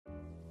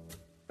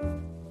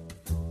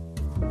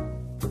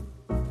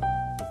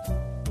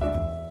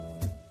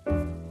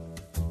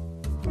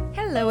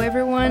Hello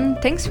everyone,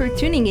 thanks for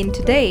tuning in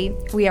today.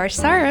 We are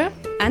Sara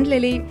and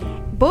Lilli,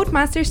 both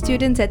master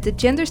students at the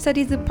Gender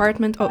Studies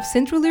Department of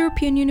Central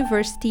European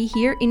University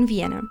here in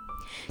Vienna.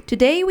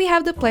 Today we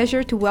have the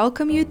pleasure to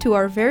welcome you to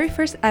our very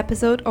first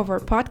episode of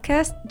our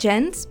podcast,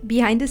 Gens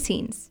Behind the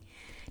Scenes.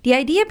 The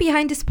idea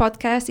behind this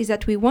podcast is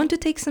that we want to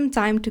take some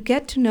time to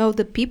get to know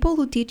the people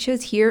who teach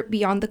us here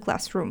beyond the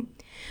classroom.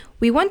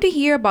 We want to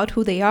hear about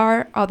who they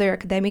are, how their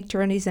academic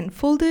journeys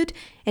unfolded,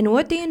 and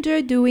what they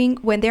enjoy doing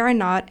when they are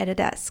not at a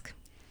desk.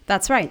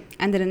 That's right,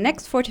 and in the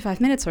next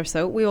 45 minutes or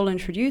so, we will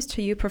introduce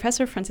to you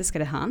Professor Francisca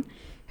de Haan,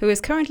 who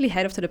is currently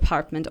head of the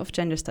Department of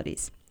Gender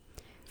Studies.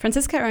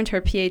 Francisca earned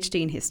her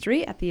PhD in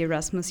history at the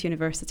Erasmus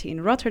University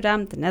in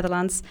Rotterdam, the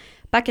Netherlands,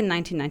 back in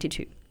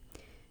 1992.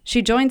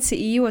 She joined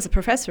CEU as a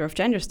professor of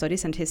gender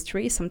studies and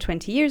history some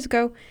 20 years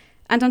ago,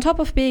 and on top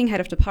of being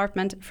head of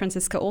department,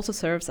 Francisca also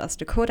serves as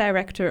the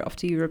co-director of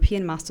the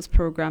European Master's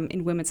Program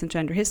in Women's and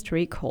Gender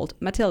History called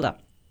Matilda.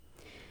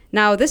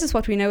 Now, this is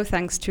what we know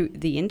thanks to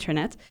the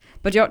internet,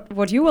 but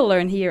what you will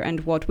learn here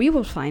and what we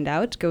will find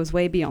out goes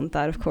way beyond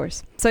that, of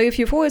course. So if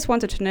you've always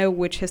wanted to know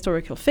which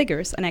historical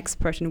figures an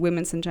expert in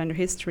women's and gender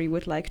history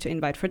would like to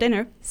invite for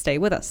dinner, stay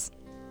with us.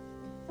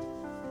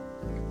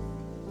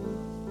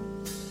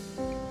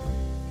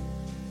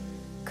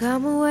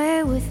 Come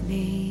away with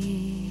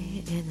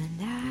me in the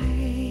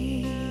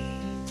night.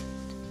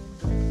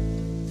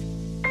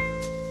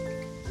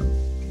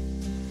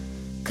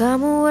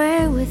 Come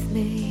away with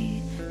me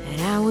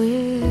and I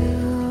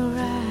will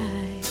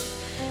write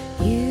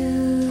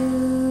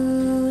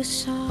you a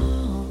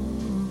song.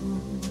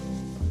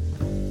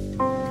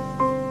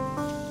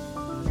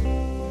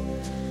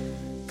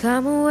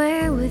 Come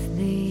away with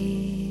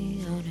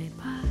me on a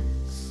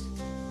bus.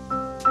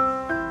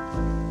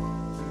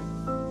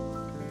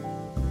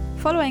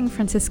 Following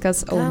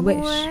Francisca's own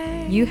wish,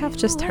 you have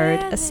just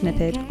heard a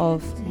snippet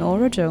of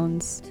Norah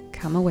Jones'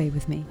 Come Away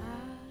With Me.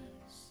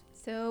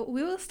 So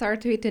we will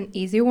start with an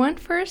easy one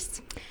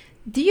first.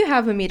 Do you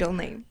have a middle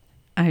name?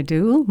 I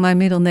do. My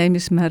middle name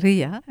is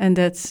Maria, and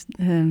that's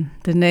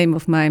the name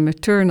of my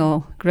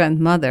maternal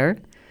grandmother.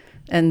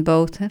 And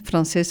both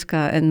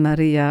Francisca and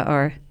Maria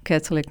are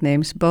Catholic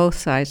names. Both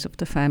sides of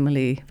the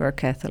family were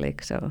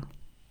Catholic, so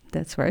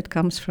that's where it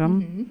comes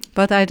from. Mm-hmm.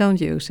 But I don't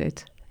use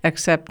it,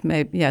 except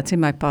maybe, it's in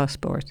my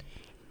passport.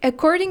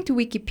 According to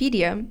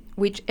Wikipedia,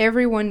 which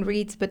everyone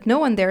reads but no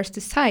one dares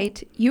to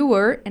cite, you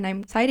were, and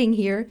I'm citing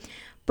here,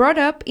 brought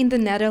up in the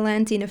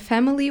Netherlands in a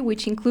family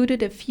which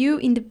included a few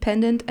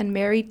independent and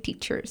married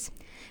teachers.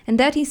 And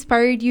that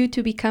inspired you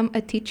to become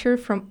a teacher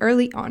from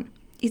early on.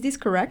 Is this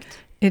correct?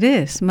 It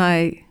is.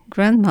 My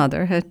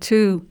grandmother had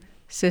two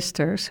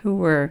sisters who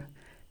were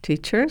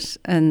teachers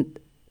and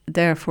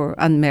therefore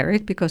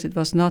unmarried because it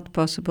was not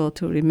possible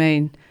to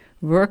remain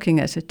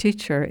working as a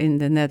teacher in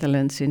the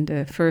Netherlands in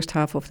the first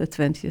half of the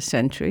 20th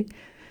century.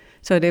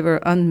 So they were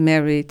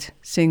unmarried,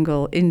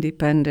 single,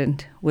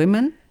 independent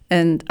women.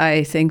 And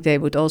I think they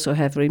would also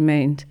have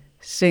remained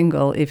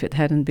single if it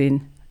hadn't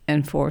been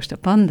enforced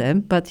upon them.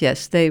 But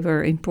yes, they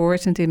were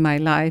important in my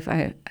life.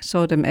 We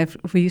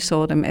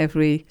saw them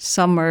every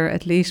summer,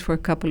 at least for a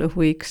couple of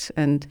weeks.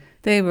 And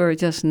they were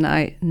just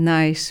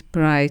nice,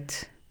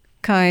 bright,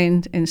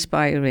 kind,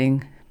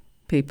 inspiring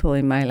people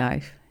in my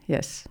life.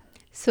 Yes.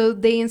 So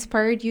they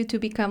inspired you to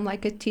become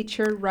like a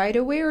teacher right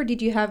away, or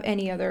did you have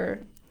any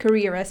other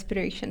career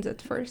aspirations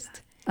at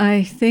first?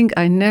 I think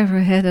I never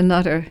had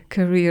another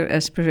career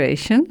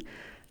aspiration.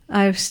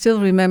 I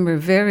still remember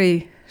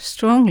very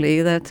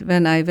strongly that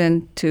when I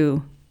went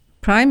to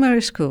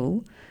primary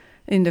school,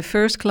 in the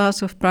first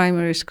class of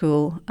primary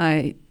school,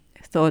 I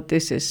thought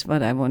this is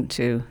what I want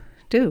to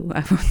do.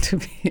 I want to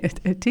be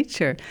a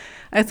teacher.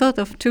 I thought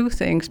of two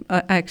things.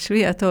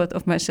 Actually, I thought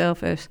of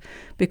myself as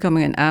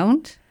becoming an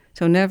aunt,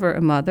 so never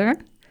a mother,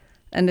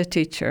 and a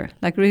teacher,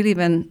 like really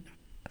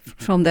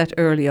from that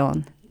early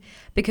on.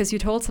 Because you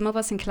told some of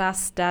us in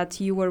class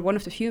that you were one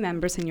of the few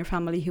members in your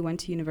family who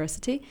went to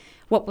university.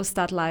 What was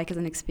that like as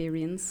an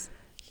experience?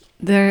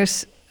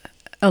 There's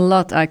a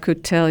lot I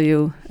could tell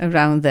you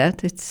around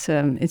that. It's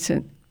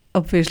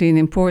obviously an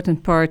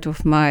important part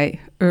of my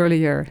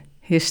earlier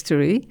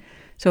history.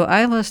 So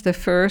I was the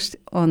first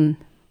on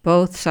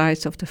both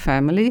sides of the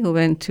family who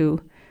went to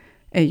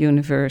a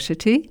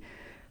university,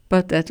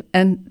 but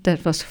that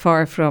was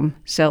far from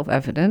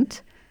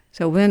self-evident.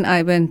 So when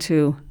I went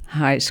to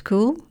high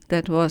school,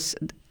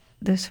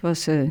 this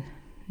was a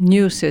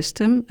new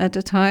system at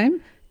the time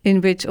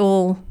in which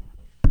all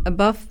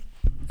above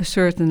a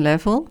certain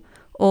level,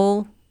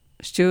 all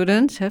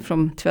students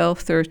from 12,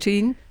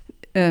 13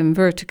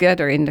 were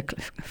together in the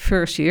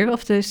first year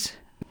of this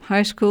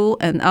high school,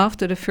 and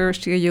after the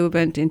first year you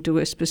went into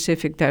a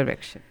specific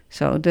direction.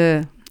 So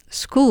the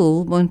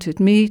school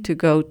wanted me to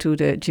go to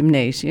the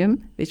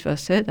gymnasium, which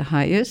was the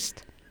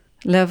highest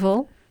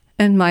level,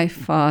 and my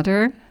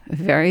father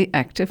very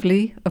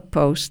actively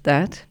opposed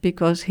that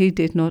because he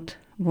did not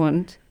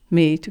want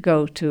me to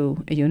go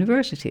to a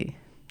university.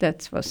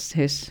 That was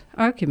his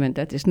argument.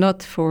 That is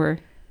not for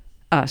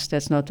us.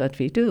 That's not what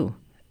we do.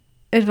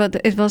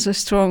 It was a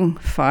strong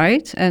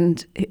fight,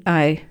 and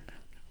I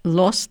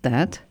lost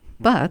that,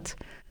 but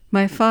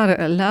my father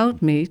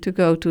allowed me to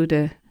go to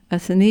the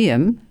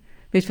Athenaeum,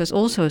 which was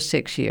also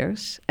 6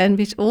 years, and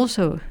which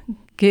also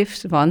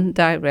gives one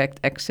direct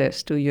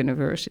access to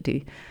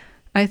university.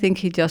 I think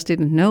he just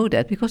didn't know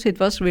that because it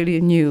was really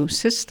a new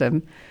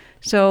system.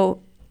 So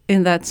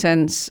in that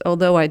sense,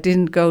 although I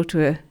didn't go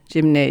to a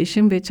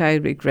gymnasium, which I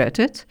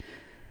regretted,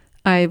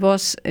 I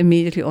was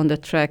immediately on the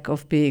track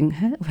of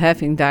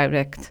having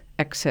direct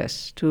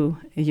access to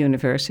a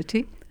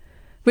university,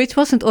 which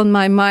wasn't on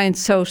my mind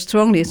so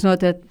strongly. It's not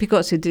that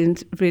because it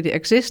didn't really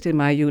exist in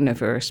my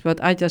universe,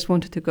 but I just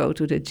wanted to go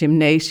to the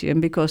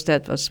gymnasium because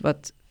that was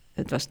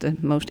it was the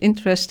most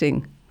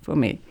interesting for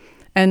me.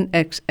 And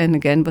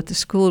again, but the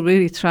school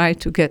really tried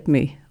to get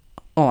me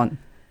on.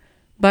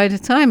 By the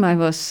time I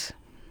was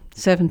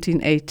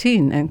 17,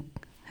 18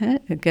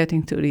 and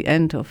getting to the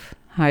end of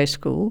high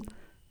school,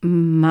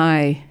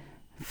 my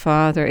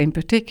father in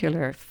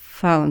particular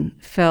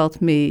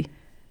felt me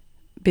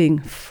being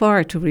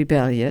far too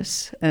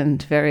rebellious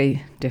and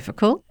very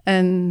difficult.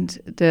 And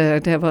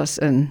there was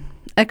an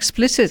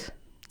explicit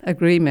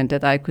agreement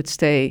that I could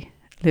stay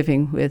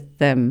living with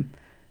them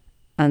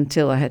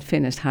until I had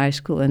finished high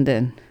school and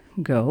then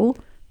go,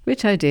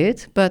 which I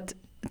did, but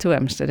to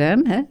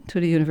Amsterdam, to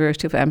the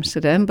University of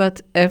Amsterdam.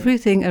 But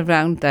everything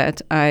around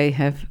that I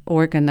have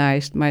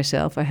organized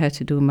myself. I had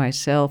to do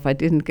myself. I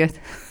didn't get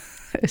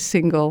a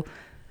single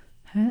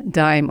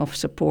dime of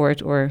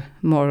support or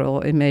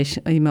moral,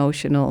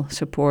 emotional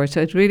support.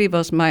 So it really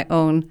was my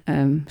own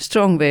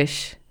strong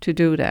wish to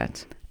do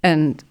that.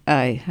 And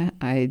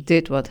I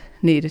did what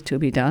needed to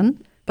be done.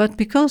 But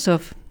because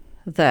of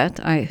that,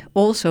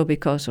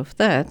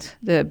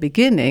 the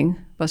beginning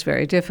was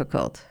very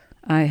difficult.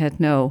 I had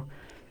no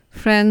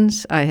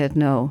friends, I had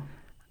no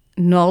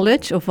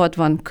knowledge of what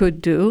one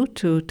could do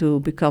to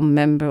become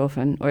member of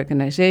an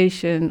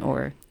organization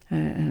or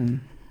a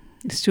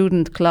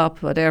student club,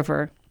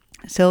 whatever.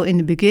 So in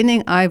the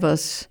beginning, I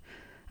was,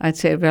 I'd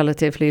say,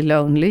 relatively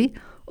lonely,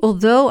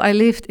 although I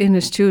lived in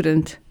a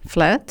student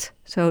flat.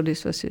 So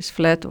this was his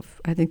flat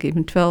of, I think,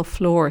 even 12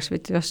 floors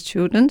with just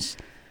students.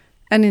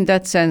 And in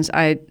that sense,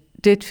 I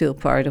did feel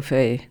part of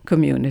a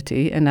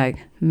community and I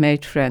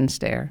made friends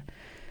there.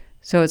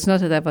 So it's not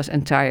that I was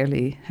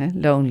entirely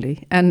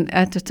lonely. And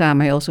at the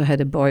time, I also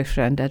had a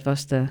boyfriend. That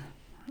was the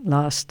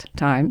last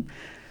time.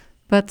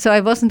 But so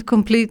I wasn't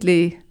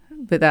completely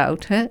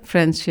without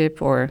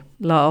friendship or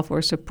love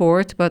or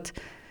support, but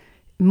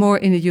more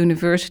in a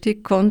university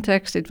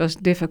context, it was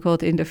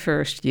difficult in the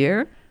first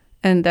year.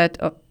 And that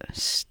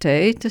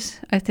stayed,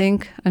 I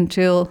think,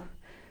 until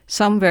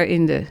somewhere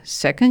in the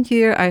second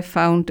year, I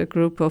found a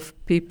group of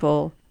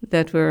people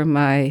that were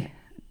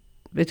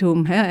with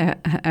whom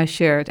I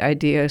shared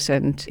ideas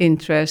and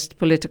interest,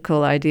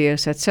 political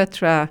ideas,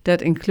 etc.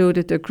 That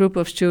included a group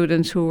of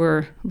students who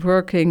were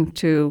working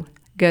to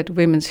get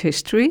women's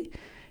history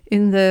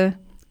in the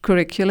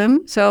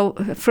curriculum. So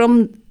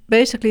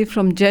basically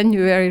from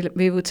January,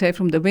 we would say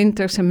from the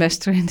winter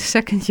semester in the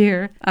second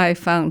year, I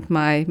found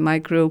my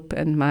group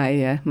and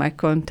my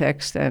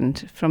context,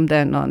 and from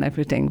then on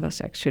everything was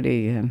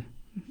actually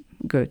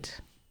good.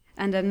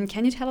 And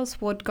can you tell us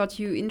what got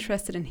you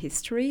interested in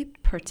history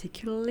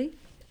particularly?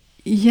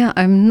 Yeah,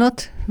 I'm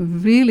not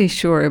really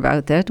sure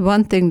about that.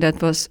 One thing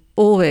that was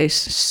always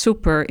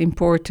super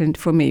important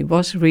for me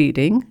was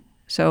reading.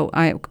 So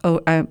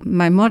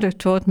my mother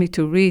taught me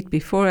to read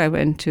before I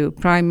went to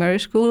primary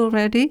school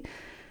already.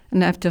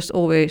 And I've just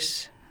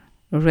always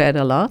read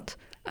a lot.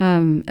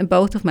 And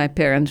both of my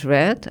parents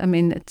read. I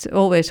mean, it's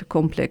always a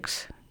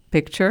complex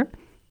picture.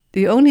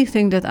 The only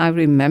thing that I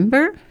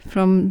remember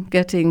from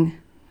getting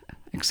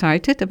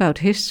excited about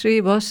history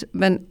was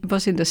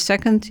in the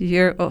second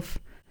year of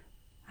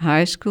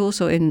high school,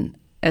 so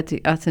at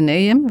the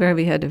Athenaeum, where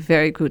we had a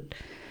very good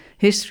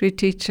history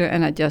teacher,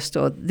 and I just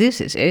thought, this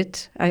is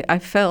it. I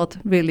felt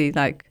really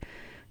like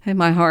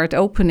my heart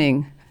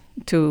opening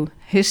to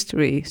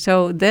history.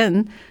 So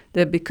then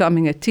the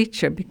becoming a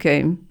teacher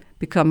became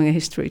becoming a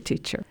history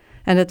teacher.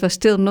 And it was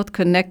still not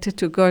connected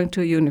to going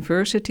to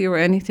university or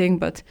anything,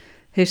 but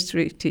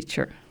history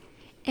teacher.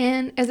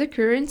 And as a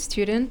current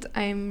student,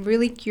 I'm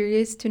really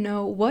curious to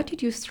know, what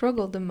did you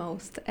struggle the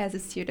most as a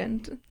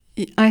student?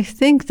 I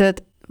think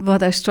that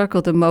what I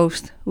struggled the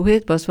most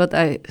with was what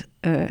I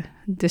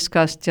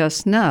discussed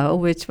just now,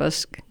 which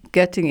was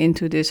getting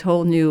into this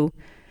whole new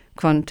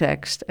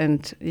context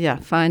and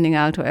finding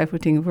out how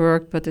everything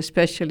worked, but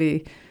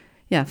especially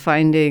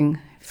finding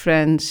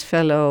friends,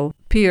 fellow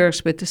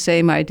peers with the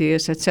same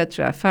ideas,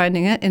 etc.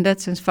 In that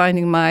sense,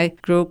 finding my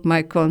group,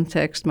 my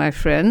context, my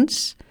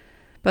friends.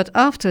 But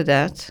after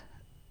that,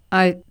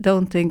 I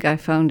don't think I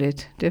found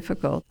it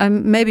difficult.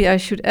 Maybe I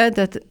should add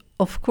that,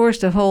 of course,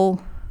 the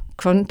whole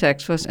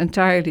context was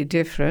entirely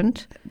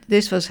different.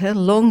 This was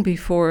long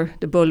before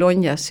the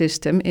Bologna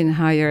system in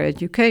higher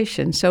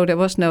education, so there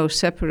was no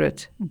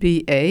separate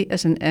BA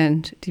as an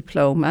end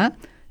diploma.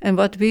 And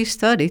what we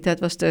studied,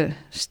 that was the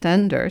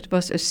standard,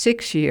 was a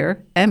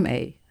 6-year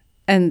MA.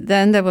 And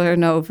then there were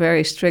no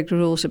very strict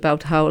rules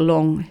about how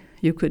long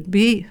you could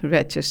be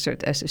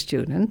registered as a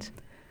student.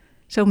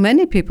 So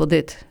many people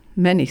did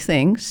many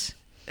things,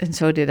 and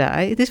so did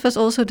I. This was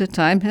also the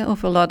time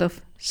of a lot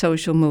of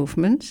social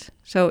movements.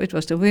 So it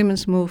was the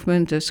women's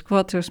movement, the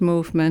squatters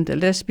movement, the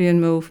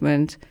lesbian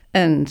movement.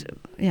 And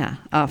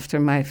after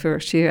my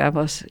first year, I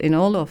was in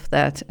all of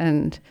that.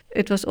 And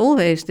it was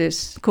always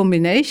this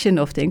combination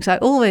of things. I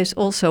always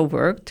also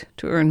worked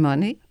to earn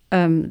money.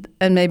 And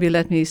maybe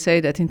let me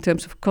say that in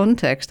terms of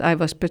context, I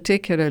was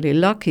particularly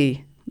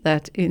lucky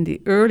that in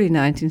the early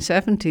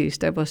 1970s,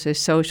 there was a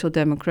social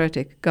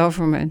democratic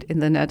government in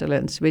the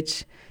Netherlands,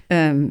 which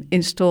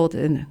installed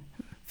a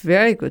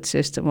very good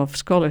system of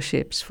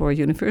scholarships for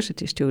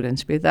university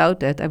students. Without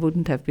that, I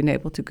wouldn't have been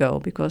able to go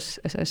because,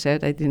 as I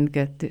said, I didn't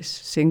get this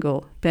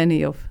single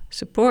penny of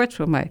support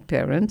from my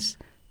parents.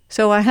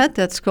 So I had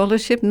that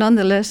scholarship.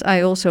 Nonetheless,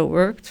 I also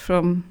worked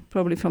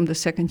probably from the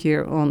second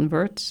year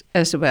onwards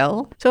as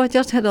well. So I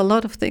just had a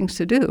lot of things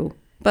to do.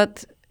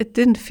 But it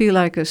didn't feel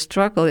like a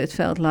struggle. It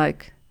felt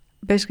like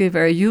basically a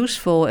very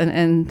useful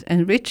and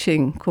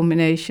enriching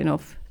combination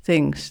of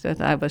things that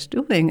I was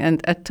doing.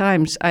 And at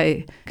times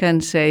I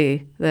can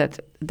say that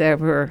there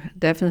were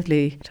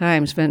definitely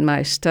times when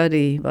my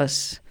study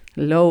was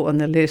low on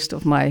the list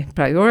of my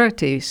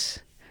priorities.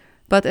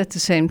 But at the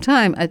same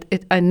time,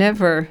 I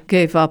never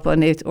gave up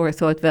on it or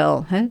thought,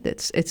 well,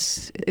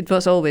 it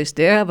was always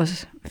there. I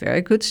was a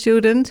very good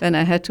student and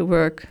I had to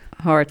work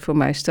hard for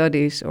my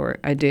studies, or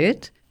I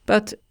did.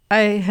 But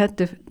I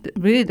had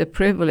really the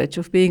privilege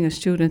of being a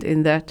student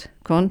in that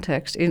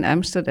context in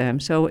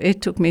Amsterdam. So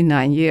it took me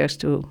 9 years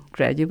to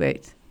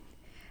graduate.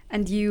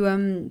 And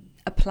you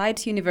applied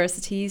to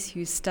universities,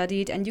 you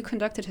studied, and you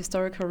conducted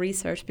historical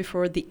research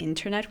before the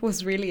internet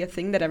was really a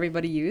thing that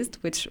everybody used,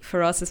 which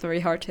for us is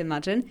very hard to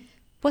imagine.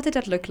 What did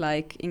that look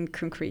like in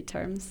concrete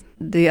terms?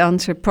 The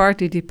answer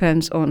partly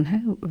depends on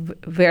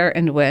where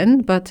and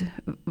when, but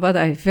what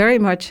I very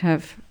much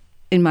have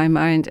in my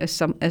mind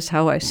as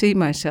how I see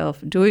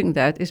myself doing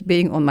that is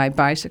being on my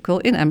bicycle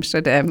in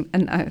Amsterdam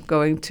and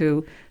going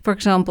to, for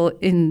example,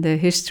 in the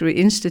History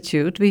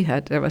Institute,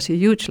 there was a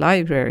huge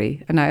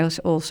library, and I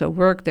also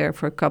worked there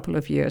for a couple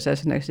of years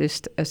as an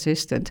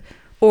assistant.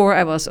 Or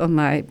I was on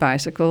my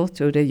bicycle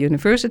to the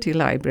university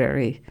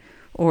library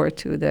or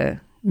to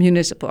the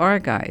municipal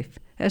archive.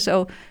 And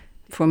so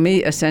for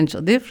me, essential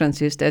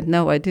difference is that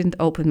no, I didn't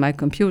open my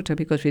computer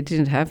because we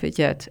didn't have it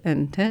yet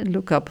and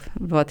look up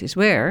what is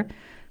where.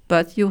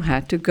 But you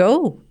had to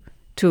go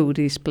to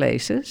these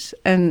places.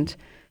 And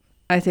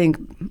I think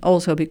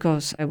also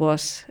because I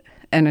was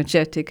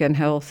energetic and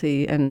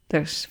healthy, and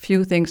there's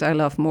few things I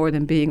love more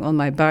than being on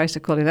my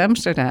bicycle in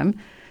Amsterdam.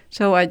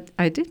 So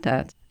I did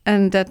that.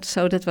 And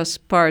that was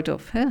part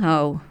of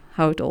how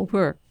it all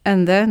worked.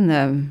 And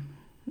then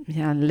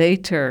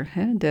later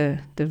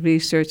the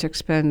research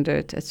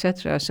expanded,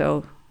 etc.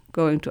 So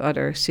going to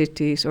other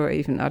cities or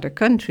even other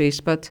countries.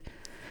 But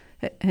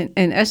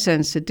in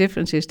essence, the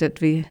difference is that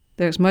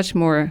there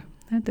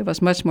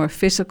was much more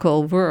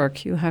physical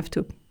work. You have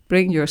to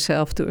bring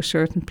yourself to a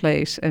certain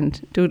place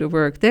and do the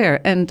work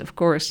there. And of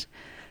course,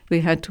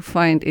 we had to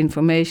find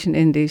information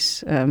in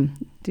these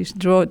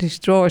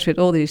drawers with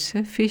all these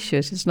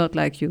fiches. It's not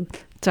like you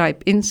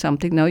type in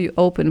something. No, you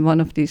open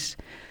one of these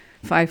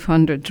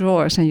 500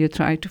 drawers and you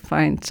try to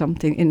find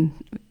something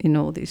in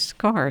all these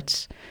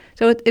cards.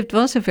 So it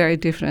was a very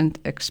different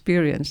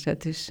experience,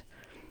 that is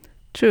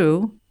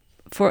true.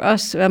 For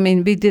us, I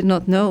mean, we did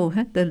not know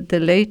the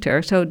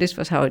later, so this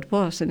was how it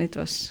was, and it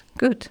was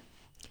good.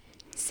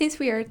 Since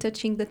we are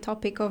touching the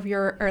topic of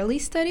your early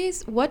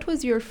studies, what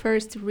was your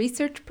first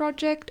research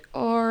project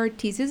or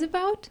thesis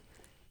about?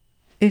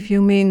 If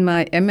you mean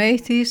my MA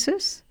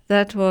thesis,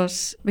 that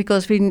was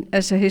because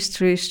as a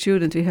history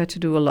student, we had to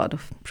do a lot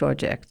of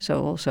projects.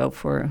 So also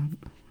for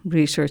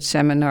research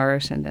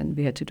seminars, and then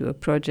we had to do a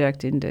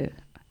project in the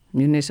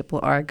municipal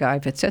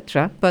archive,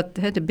 etc. But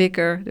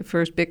the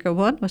first bigger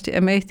one was the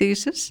MA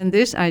thesis. And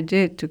this I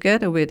did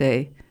together with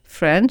a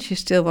friend. She's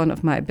still one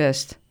of my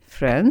best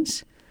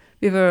friends.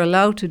 We were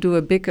allowed to do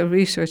a bigger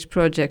research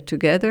project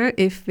together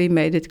if we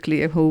made it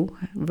clear who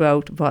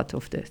wrote what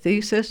of the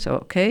thesis. So,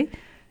 okay.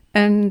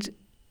 And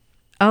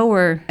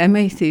our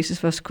MA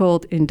thesis was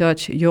called in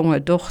Dutch Jonge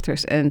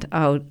Dochters and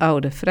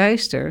Oude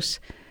Vrijsters.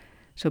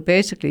 So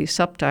basically,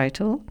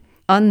 subtitle,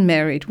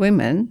 Unmarried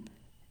Women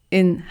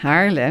in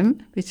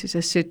Haarlem, which is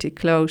a city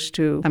close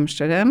to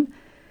Amsterdam,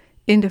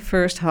 in the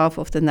first half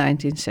of the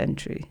 19th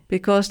century.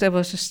 Because there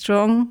was a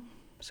strong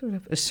sort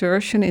of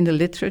assertion in the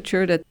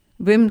literature that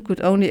women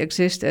could only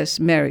exist as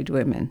married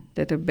women,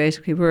 that there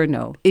basically were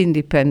no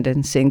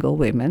independent single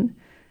women.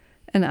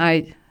 And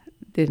I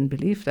didn't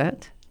believe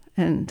that,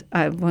 and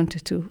I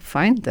wanted to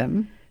find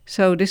them.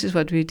 So this is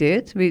what we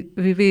did. We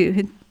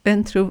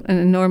went through an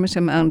enormous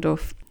amount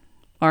of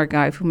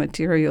archival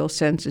material,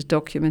 census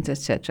documents,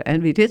 etc.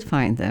 And we did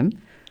find them.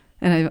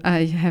 And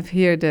I have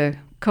here the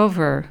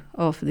cover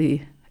of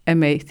the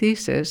MA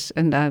thesis,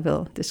 and I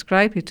will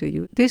describe it to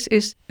you. This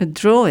is a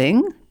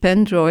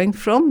pen drawing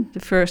from the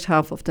first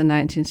half of the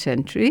 19th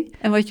century.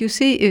 And what you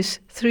see is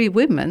 3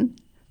 women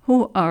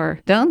who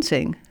are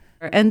dancing.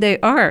 And they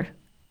are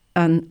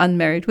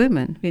unmarried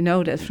women. We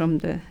know that from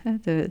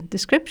the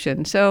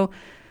description. So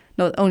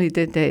not only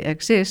did they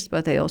exist,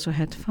 but they also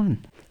had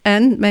fun.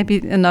 And maybe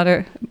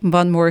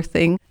one more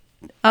thing.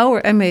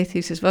 Our MA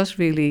thesis was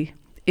really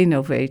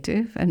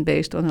innovative and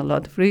based on a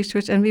lot of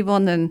research, and we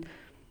won a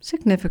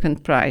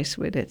significant prize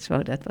with it.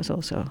 So that was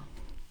also,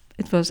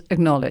 it was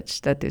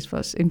acknowledged that this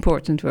was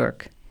important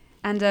work.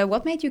 And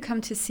what made you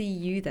come to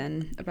CEU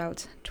then,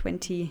 about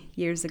 20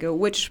 years ago,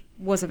 which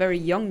was a very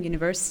young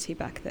university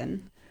back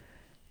then?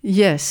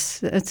 Yes,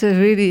 that's a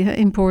really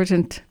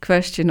important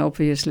question,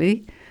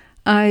 obviously.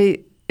 I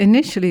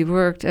initially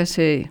worked as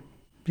a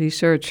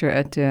researcher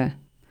at the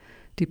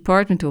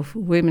Department of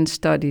Women's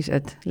Studies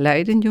at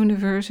Leiden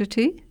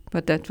University,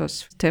 but that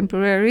was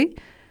temporary.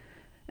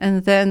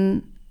 And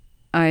then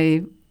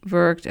I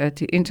worked at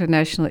the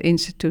International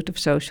Institute of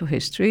Social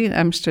History in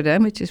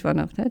Amsterdam, which is one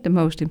of the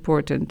most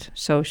important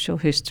social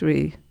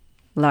history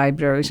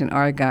libraries and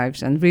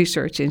archives and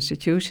research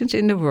institutions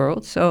in the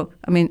world. So,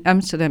 I mean,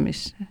 Amsterdam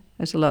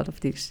has a lot of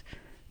these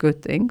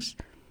good things.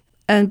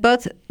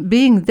 But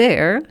being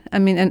there, I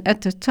mean, and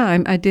at the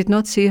time, I did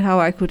not see how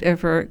I could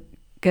ever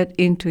get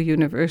into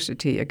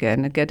university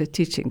again and get a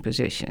teaching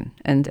position.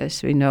 And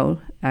as we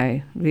know,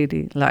 I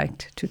really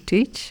liked to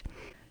teach.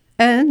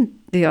 And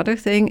the other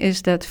thing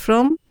is that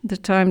from the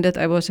time that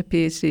I was a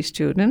PhD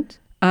student,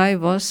 I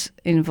was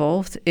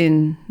involved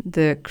in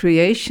the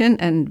creation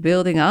and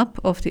building up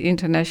of the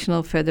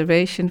International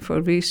Federation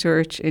for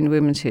Research in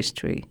Women's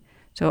History.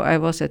 So I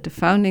was at the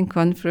founding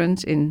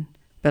conference in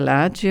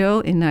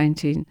Bellagio in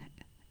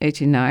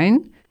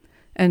 1989.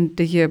 And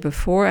the year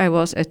before, I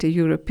was at the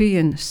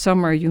European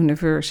Summer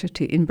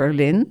University in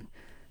Berlin,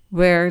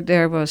 where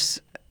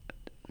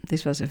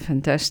this was a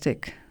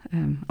fantastic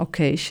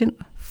occasion,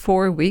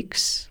 4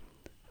 weeks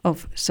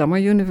of summer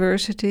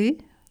university,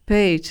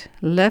 paid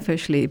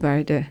lavishly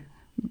by the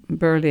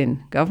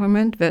Berlin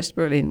government, West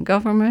Berlin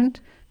government,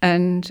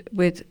 and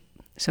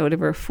so there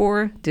were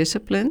 4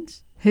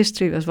 disciplines.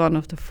 History was one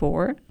of the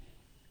 4,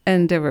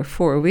 and there were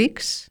 4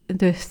 weeks.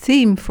 The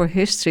theme for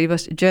history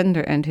was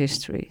gender and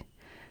history.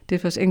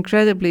 This was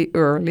incredibly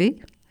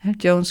early.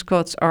 Joan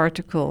Scott's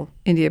article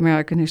in the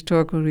American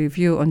Historical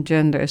Review on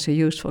gender as a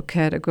useful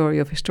category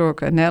of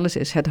historical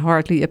analysis had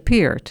hardly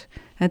appeared,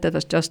 and that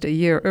was just a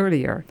year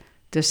earlier,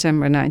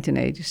 December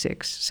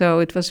 1986. So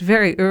it was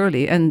very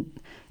early, and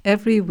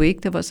every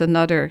week there was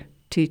another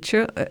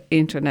teacher,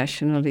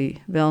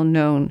 internationally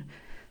well-known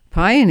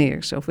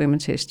pioneers of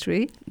women's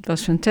history. It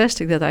was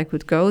fantastic that I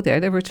could go there.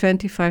 There were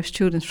 25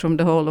 students from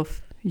the whole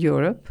of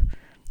Europe.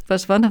 It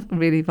was one of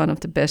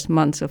the best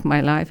months of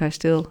my life. I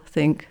still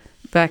think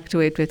back to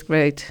it with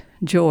great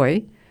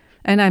joy.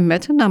 And I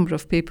met a number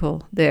of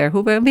people there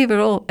we were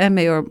all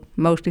MA or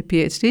mostly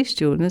PhD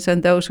students,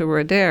 and those who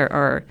were there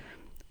are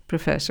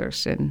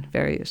professors in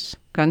various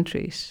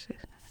countries,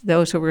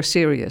 those who were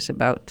serious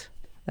about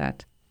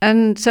that.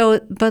 And so,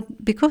 but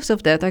because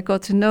of that, I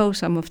got to know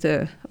some of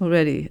the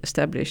already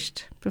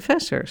established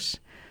professors.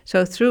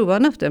 So through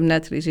one of them,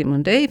 Natalie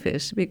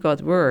Simon-Davis, we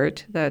got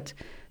word that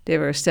they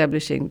were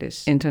establishing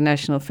this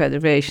International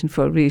Federation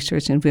for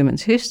Research in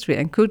Women's History,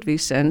 and could we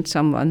send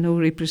someone who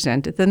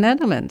represented the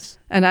Netherlands?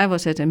 And I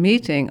was at a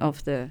meeting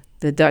of the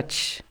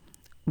Dutch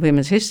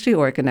Women's History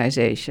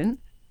Organization,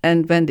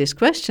 and when this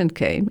question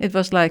came, it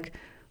was like,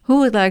 who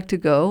would like to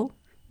go?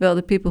 Well,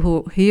 the people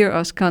who hear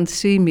us can't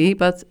see me,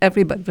 but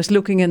everybody was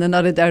looking in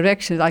another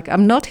direction, like,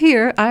 I'm not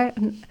here.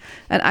 And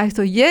I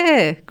thought,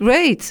 yeah,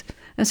 great.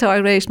 And so I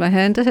raised my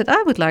hand. I said,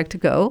 I would like to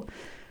go.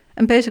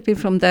 And basically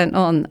from then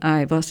on,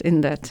 I was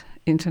in that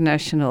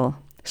international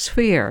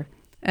sphere.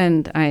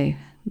 And I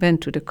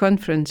went to the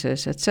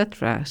conferences,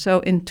 etc. So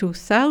in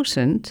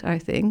 2000, I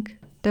think,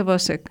 there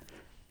was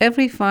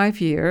every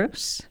 5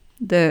 years,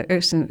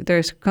 there's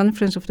a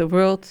conference of the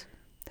World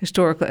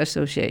Historical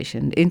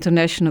Association, the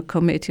International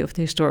Committee of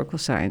the Historical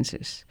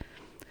Sciences.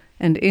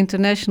 And the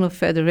International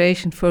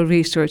Federation for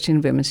Research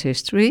in Women's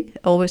History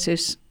always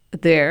is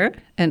there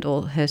and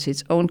has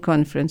its own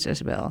conference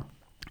as well.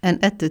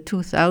 And at the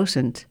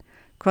 2000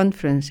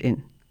 conference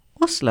in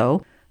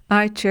Oslo,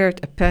 I chaired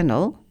a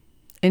panel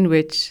in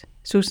which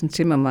Susan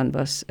Zimmerman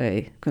was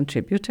a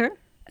contributor.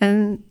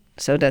 And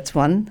so that's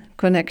one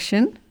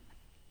connection.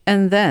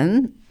 And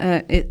then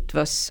it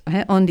was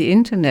on the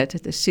internet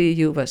that the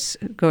CEU was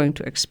going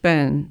to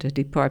expand the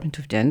Department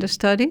of Gender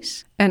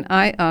Studies. And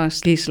I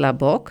asked Gisela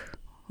Bock,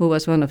 who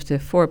was one of the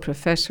 4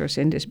 professors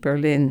in this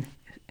Berlin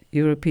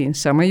European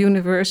Summer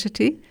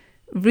University,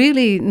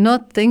 really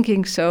not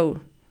thinking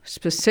so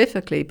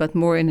specifically, but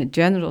more in a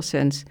general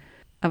sense.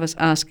 I was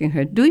asking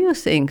her, do you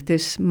think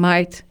this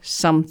might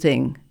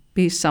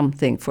be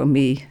something for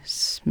me,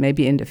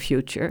 maybe in the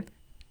future?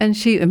 And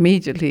she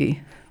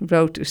immediately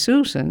wrote to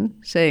Susan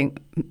saying,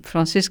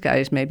 Francisca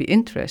is maybe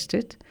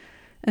interested.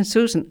 And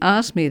Susan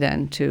asked me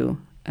then to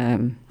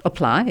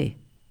apply,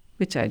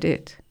 which I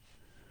did.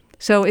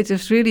 So it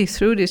was really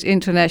through this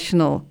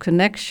international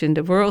connection,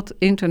 the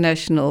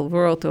international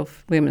world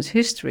of women's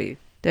history,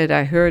 that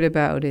I heard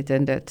about it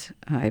and that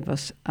I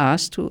was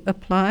asked to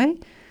apply.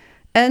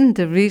 And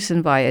the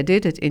reason why I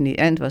did it in the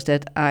end was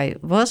that I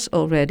was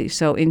already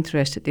so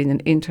interested in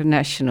an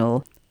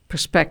international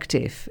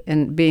perspective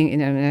and being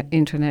in an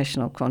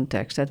international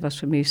context. That was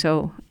for me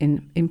so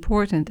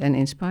important and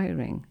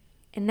inspiring.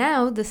 And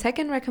now, the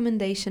second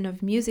recommendation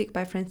of music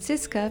by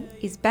Francisca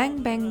is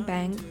Bang Bang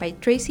Bang by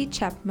Tracy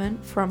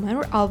Chapman from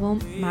her album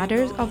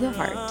Matters of the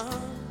Heart.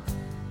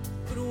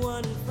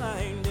 One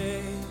fine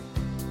day,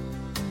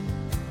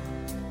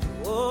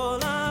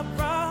 all our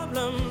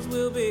problems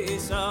will be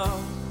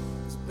solved.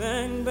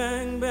 Bang,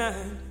 bang,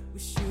 bang, we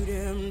shoot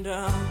him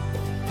down.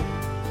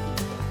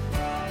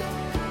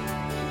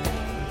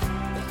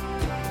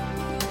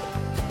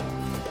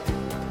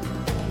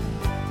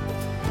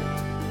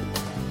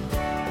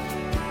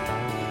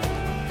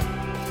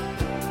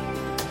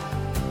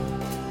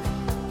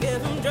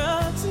 Give him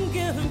drugs and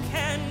give him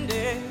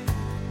candy,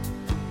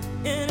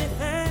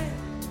 anything,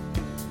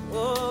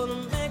 oh, to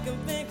make him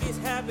think he's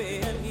happy,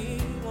 and he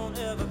won't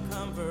ever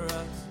come for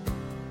us.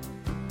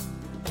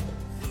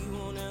 He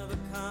won't ever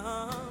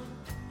come.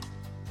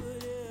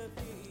 But if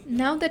he...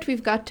 Now that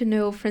we've got to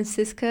know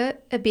Francisca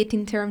a bit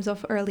in terms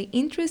of early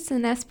interests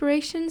and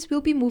aspirations,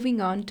 we'll be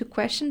moving on to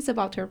questions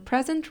about her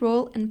present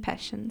role and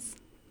passions.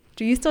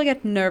 Do you still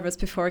get nervous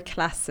before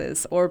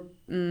classes or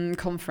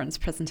conference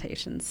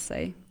presentations,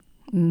 say?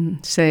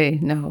 Say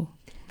no.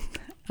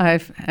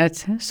 I've had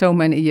so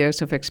many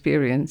years of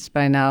experience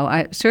by now.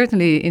 I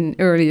certainly in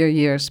earlier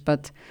years,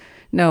 but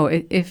no.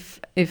 If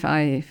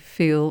I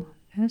feel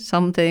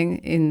something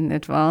in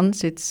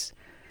advance, it's,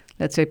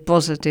 let's say,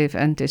 positive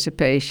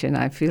anticipation.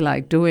 I feel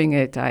like doing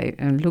it. I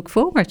look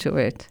forward to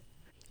it.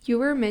 You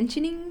were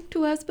mentioning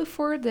to us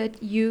before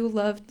that you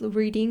loved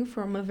reading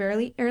from a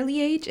very early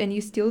age, and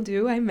you still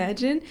do, I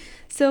imagine.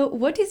 So,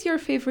 what is your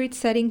favorite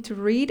setting to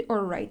read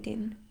or write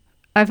in?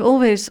 I've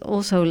always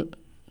also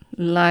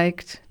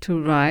liked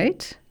to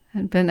write,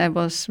 and when I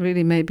was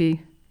really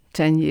maybe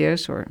 10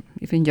 years or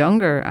even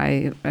younger,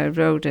 I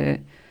wrote a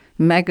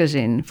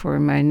magazine for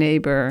my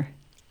neighbor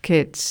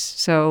kids.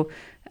 So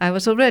I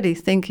was already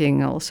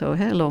thinking also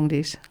along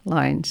these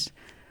lines.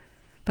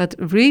 But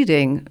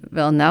reading,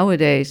 well,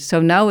 nowadays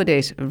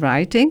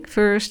writing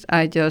first,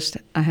 I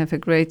have a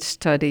great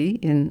study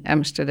in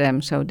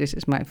Amsterdam, so this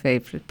is my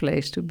favorite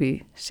place to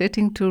be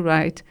sitting to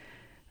write.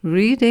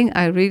 Reading,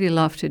 I really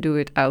love to do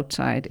it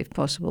outside, if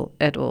possible,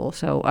 at all.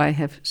 So I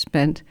have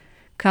spent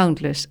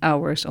countless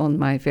hours on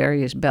my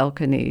various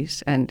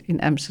balconies, and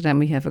in Amsterdam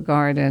we have a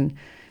garden.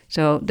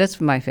 So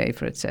that's my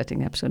favorite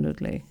setting,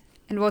 absolutely.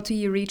 And what do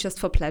you read just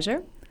for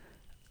pleasure?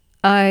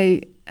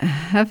 I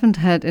haven't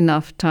had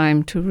enough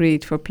time to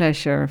read for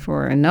pleasure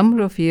for a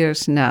number of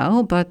years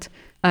now, but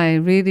I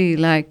really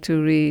like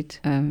to read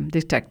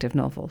detective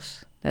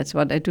novels. That's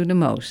what I do the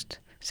most.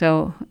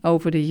 So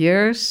over the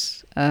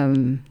years,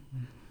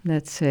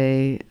 let's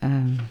say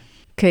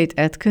Kate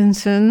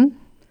Atkinson,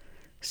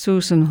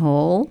 Susan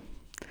Hall,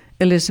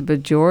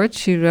 Elizabeth George.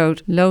 She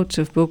wrote loads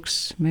of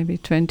books maybe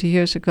 20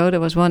 years ago. There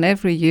was one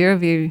every year.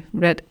 We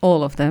read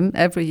all of them.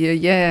 Every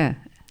year,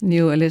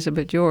 new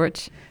Elizabeth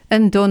George.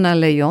 And Donna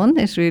Leon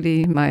is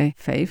really my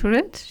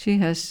favorite. She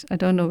has, I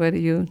don't know whether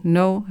you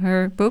know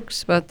her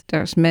books, but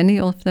there's many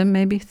of them,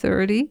 maybe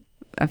 30.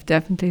 I've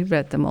definitely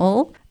read them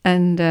all.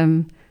 And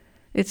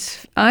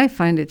I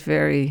find it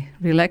very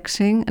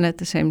relaxing, and at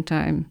the same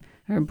time,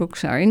 her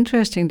books are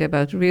interesting. They're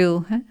about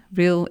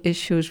real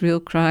issues, real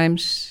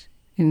crimes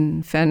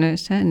in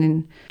Venice,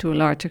 and to a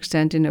large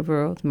extent in the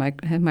world,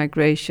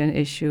 migration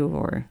issue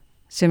or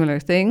similar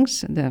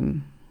things.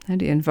 The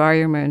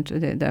environment,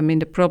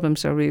 the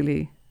problems are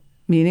really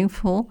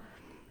meaningful,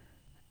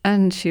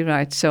 and she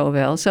writes so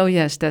well. So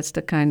yes, that's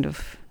the kind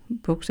of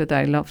books that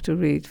I love to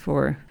read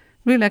for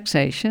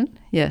relaxation,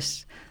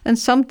 yes. And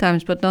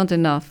sometimes, but not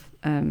enough,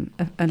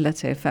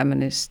 let's say a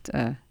feminist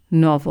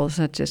novel,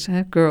 such as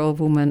Girl,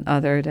 Woman,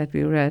 Other, that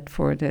we read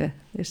for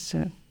this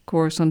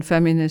course on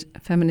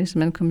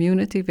feminism and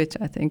community, which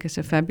I think is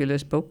a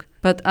fabulous book.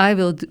 But I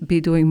will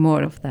be doing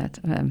more of that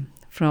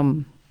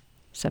from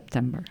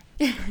September.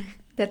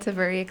 That's a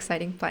very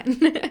exciting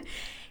plan.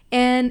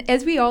 And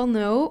as we all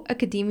know,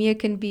 academia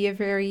can be a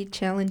very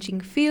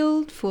challenging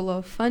field, full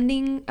of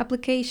funding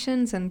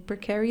applications and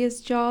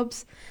precarious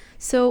jobs.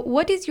 So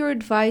what is your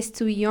advice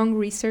to young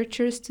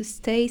researchers to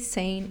stay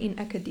sane in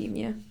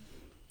academia?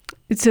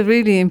 It's a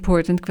really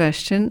important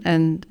question,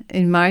 and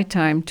in my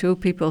time too,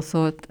 people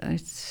thought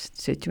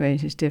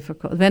situation is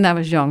difficult. When I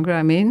was younger,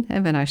 and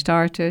when I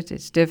started,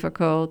 it's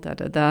difficult,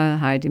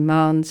 high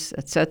demands,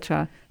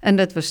 etc. And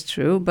that was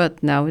true,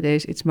 but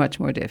nowadays it's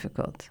much more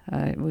difficult.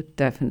 I would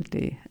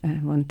definitely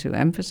want to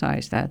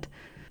emphasize that.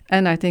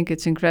 And I think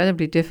it's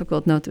incredibly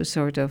difficult not to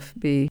sort of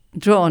be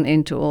drawn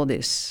into all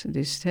these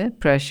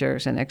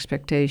pressures and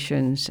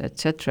expectations,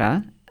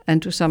 etc.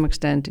 And to some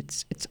extent,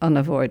 it's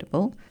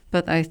unavoidable.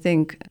 But I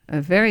think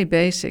a very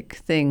basic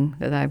thing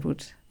that I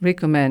would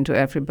recommend to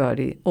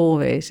everybody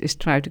always is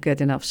try to get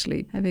enough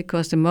sleep.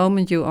 Because the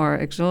moment you are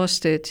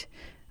exhausted,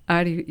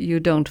 either you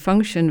don't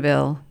function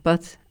well,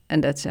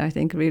 and that's, I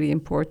think, really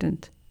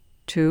important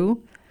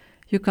too,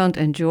 you can't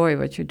enjoy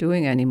what you're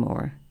doing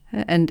anymore.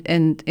 And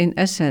in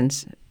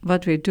essence,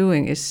 what we're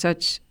doing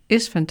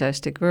is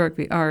fantastic work.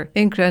 We are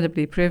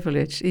incredibly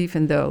privileged,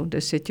 even though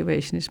the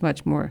situation is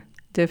much more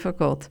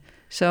difficult.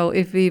 So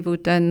if we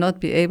would then not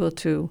be able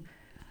to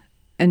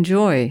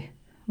enjoy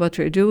what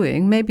we're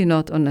doing, maybe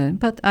not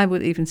but I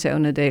would even say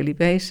on a daily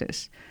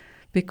basis,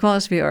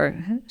 because we are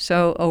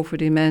so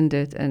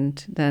over-demanded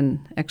and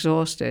then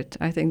exhausted,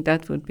 I think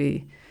that would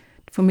be,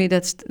 for me,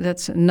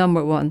 that's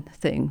number one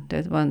thing,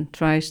 that one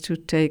tries to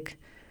take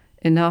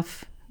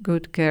enough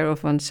good care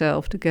of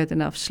oneself, to get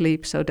enough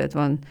sleep, so that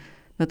one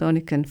not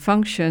only can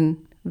function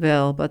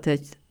well, but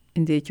that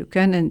indeed you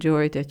can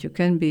enjoy, that you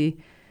can be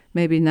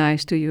maybe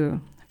nice to your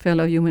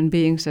fellow human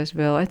beings as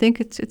well. I think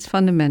it's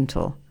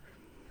fundamental.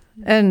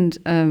 And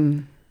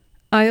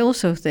I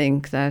also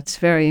think that it's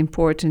very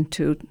important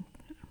to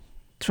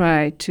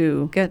try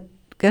to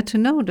get to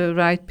know the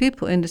right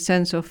people, in the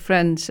sense of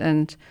friends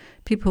and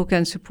people who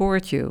can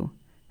support you,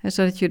 and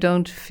so that you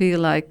don't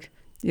feel like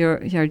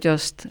you're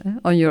just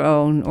on your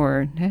own,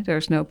 or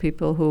there's no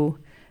people who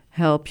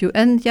help you.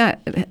 And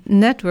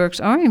networks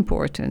are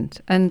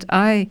important. And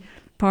I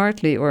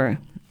partly or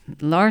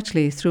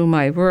largely through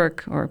my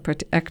work or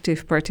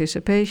active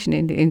participation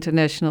in the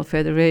International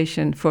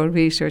Federation for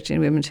Research in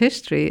Women's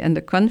History and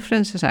the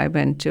conferences I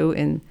went to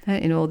in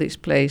all these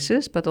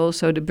places, but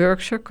also the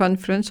Berkshire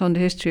Conference on the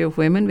History of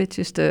Women, which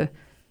is the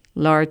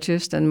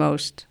largest and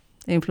most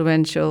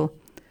influential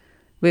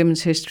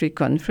women's history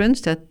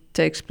conference that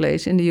takes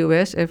place in the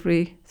US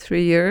every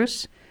 3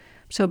 years.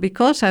 So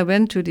because I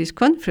went to these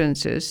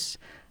conferences,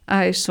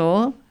 I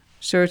saw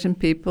certain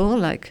people,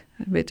 like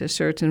with a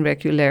certain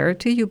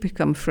regularity, you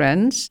become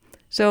friends.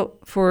 So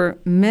for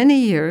many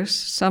years,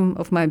 some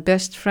of my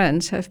best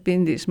friends have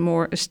been these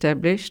more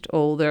established,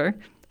 older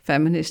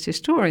feminist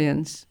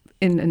historians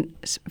in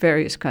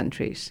various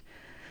countries,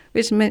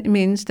 which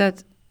means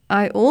that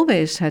I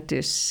always had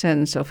this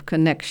sense of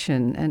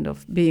connection and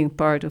of being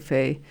part of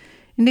a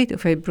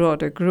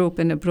broader group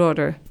and a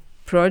broader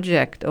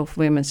project of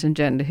women's and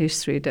gender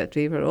history that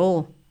we were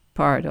all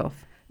part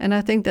of. And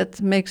I think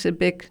that makes a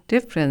big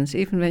difference,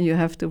 even when you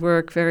have to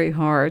work very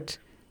hard,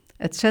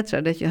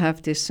 etc., that you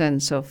have this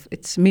sense of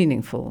it's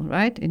meaningful,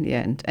 right, in the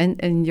end,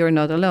 and you're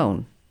not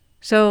alone.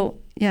 So,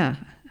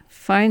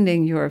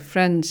 finding your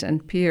friends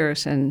and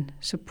peers and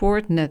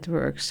support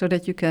networks so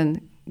that you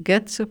can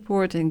get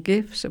support and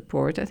give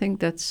support, I think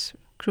that's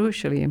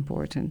crucially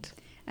important.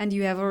 And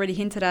you have already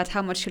hinted at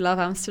how much you love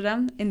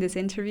Amsterdam in this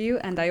interview,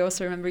 and I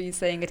also remember you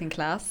saying it in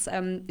class.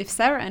 If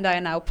Sarah and I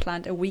now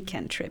planned a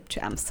weekend trip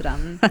to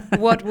Amsterdam,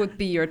 what would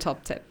be your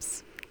top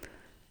tips?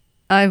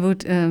 I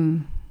would,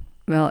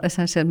 as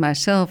I said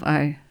myself,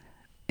 I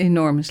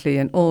enormously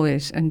and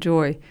always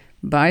enjoy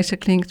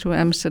bicycling through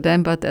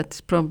Amsterdam, but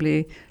that's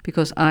probably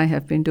because I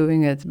have been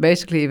doing it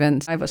basically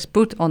when I was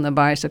put on a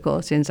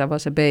bicycle since I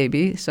was a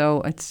baby,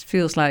 so it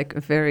feels like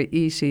a very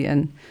easy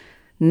and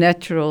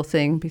natural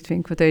thing,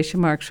 between quotation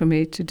marks, for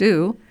me to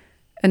do.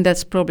 And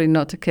that's probably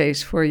not the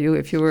case for you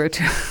if you were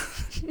to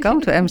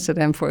come to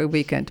Amsterdam for a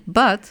weekend.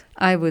 But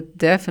I would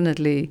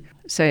definitely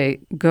say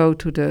go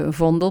to the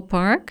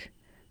Vondelpark.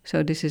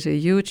 So this is a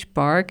huge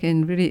park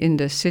in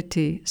the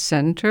city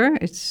center.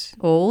 It's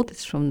old,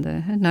 it's from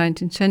the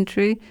 19th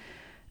century.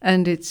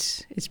 And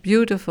it's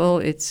beautiful,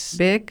 it's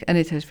big, and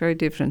it has very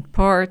different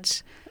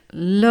parts.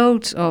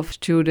 Loads of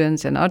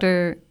students and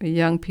other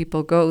young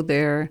people go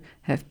there,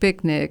 have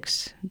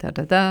picnics,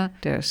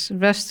 There's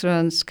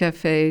restaurants,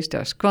 cafes,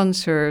 there's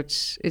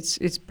concerts.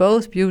 It's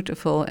both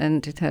beautiful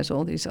and it has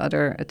all these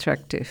other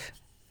attractive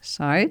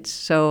sites.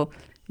 So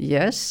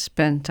yes,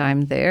 spend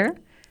time there.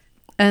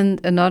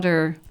 And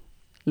another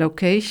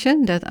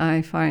location that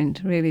I find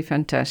really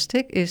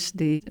fantastic is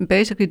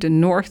basically the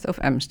north of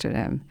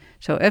Amsterdam.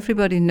 So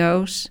everybody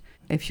knows,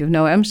 if you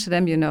know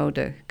Amsterdam, you know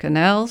the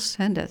canals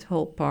and that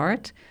whole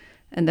part.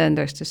 And then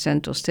there's the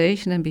central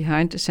station, and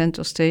behind the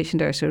central station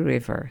there's a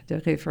river,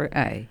 the River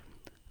Ij.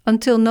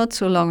 Until not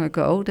so long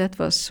ago, that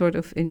was sort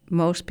of in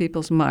most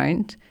people's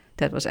mind,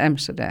 that was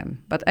Amsterdam.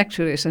 But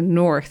actually it's a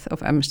north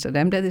of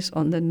Amsterdam, that is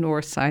on the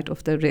north side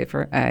of the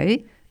River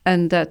Ij.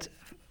 And that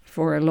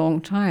for a long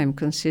time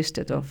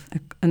consisted of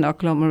an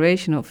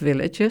agglomeration of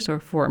villages or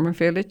former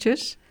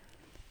villages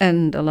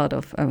and a lot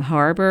of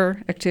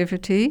harbor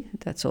activity.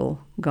 That's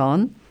all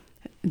gone.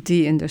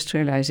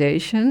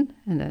 Deindustrialization,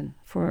 and then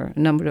for a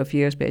number of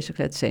years,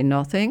 basically, let's say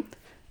nothing.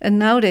 And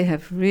now they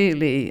have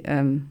really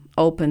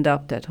opened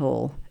up that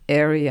whole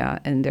area,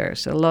 and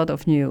there's a lot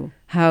of new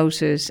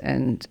houses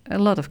and a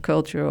lot of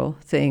cultural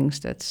things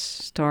that's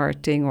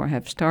starting or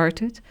have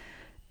started.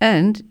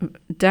 And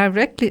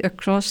directly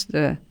across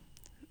the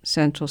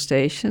central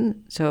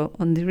station, so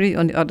on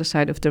the other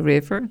side of the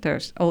river,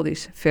 there's all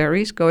these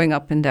ferries going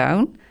up and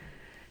down.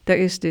 There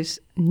is this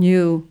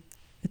new,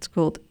 it's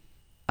called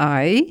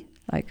Ij,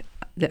 like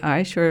the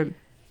Ij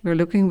we're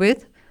looking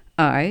with,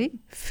 Ij,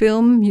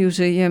 Film,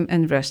 Museum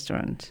and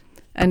Restaurant.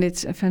 And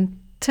it's a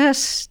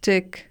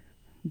fantastic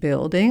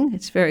building.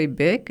 It's very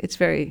big. It's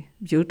very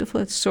beautiful.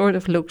 It sort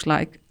of looks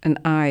like an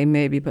eye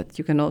maybe, but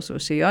you can also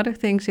see other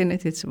things in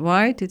it. It's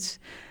white. It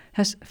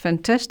has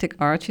fantastic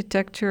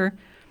architecture.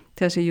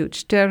 has a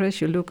huge terrace.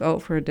 You look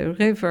over the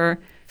river,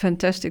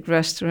 fantastic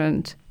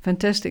restaurant,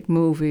 fantastic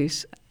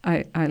movies.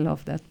 I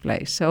love that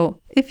place. So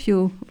if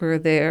you were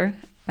there,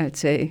 I'd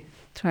say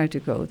try to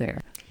go there.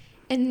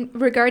 And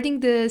regarding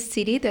the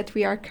city that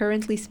we are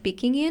currently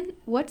speaking in,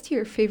 what's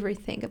your favorite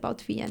thing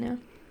about Vienna?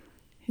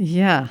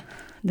 Yeah,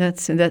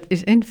 that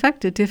is in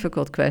fact a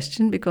difficult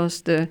question,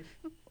 because the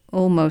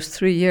almost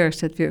 3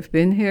 years that we have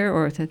been here,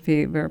 or that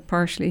we were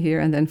partially here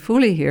and then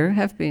fully here,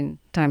 have been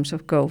times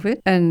of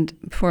COVID. And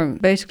for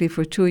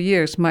 2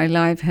 years, my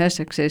life has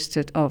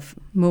existed of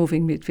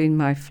moving between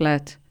my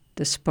flat,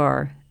 the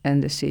Spar,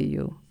 and the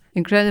CU.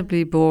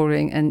 Incredibly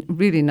boring and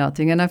really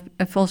nothing. And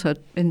I've also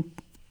been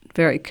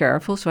very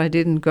careful, so I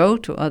didn't go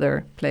to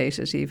other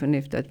places, even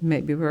if that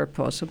maybe were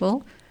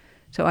possible.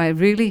 So I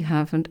really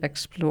haven't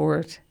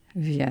explored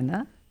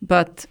Vienna.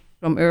 But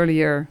from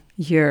earlier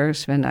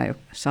years, when I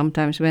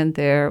sometimes went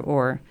there,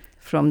 or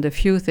from the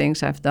few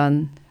things I've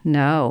done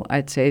now,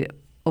 I'd say,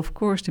 of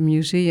course, the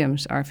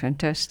museums are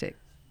fantastic.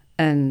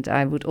 And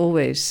I would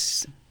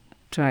always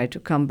try to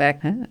come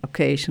back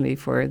occasionally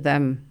for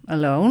them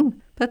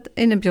alone. But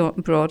in a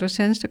broader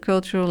sense, the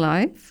cultural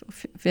life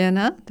of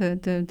Vienna,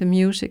 the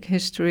music,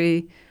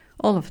 history,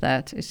 all of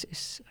that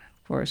is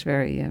of course,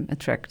 very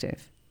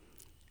attractive.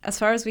 As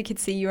far as we could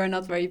see, you are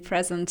not very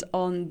present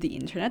on the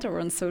internet or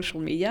on social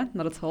media,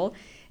 not at all,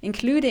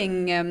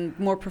 including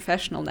more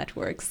professional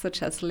networks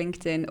such as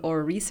LinkedIn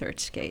or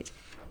ResearchGate.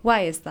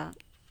 Why is that?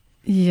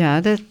 Yeah,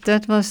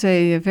 that was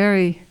a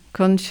very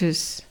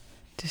conscious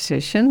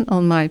decision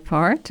on my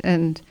part,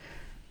 and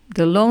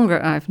the longer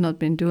I've not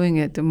been doing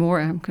it, the more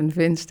I'm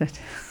convinced that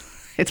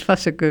it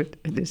was a good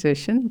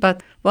decision.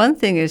 But one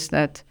thing is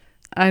that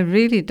I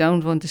really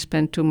don't want to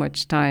spend too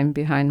much time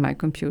behind my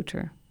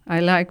computer.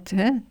 I like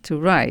to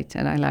write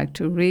and I like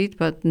to read,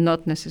 but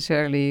not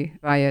necessarily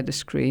via the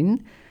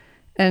screen.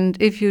 And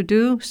if you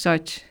do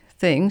such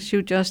things,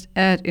 you just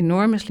add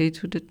enormously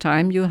to the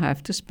time you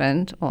have to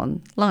spend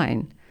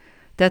online.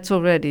 That's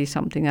already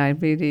something I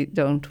really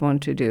don't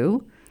want to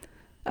do.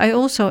 I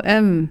also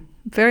am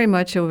very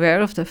much aware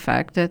of the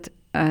fact that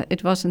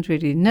it wasn't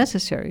really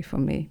necessary for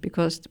me,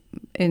 because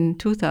in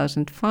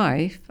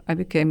 2005 I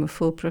became a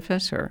full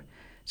professor.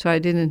 So I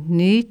didn't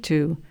need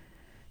to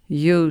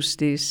use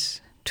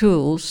these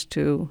tools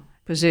to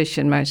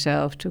position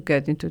myself, to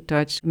get into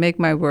touch, make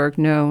my work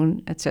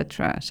known,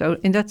 etc. So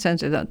in that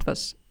sense,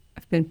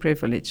 I've been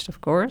privileged, of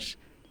course.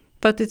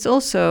 But it's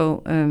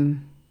also,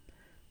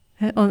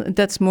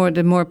 that's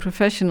the more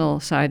professional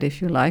side,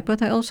 if you like.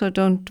 But I also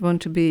don't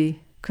want to be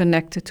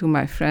connected to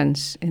my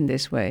friends in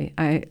this way.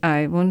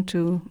 I want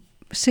to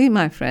see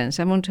my friends.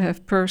 I want to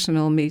have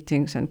personal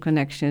meetings and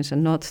connections,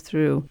 and not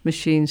through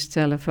machines,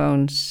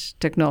 telephones,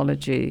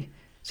 technology.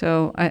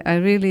 So I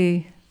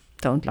really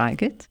don't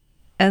like it.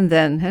 And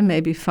then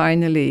maybe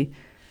finally,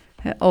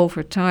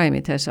 over time,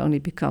 it has only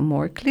become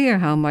more clear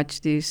how much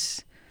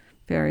these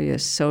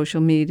various social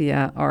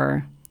media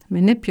are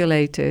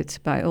manipulated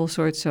by all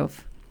sorts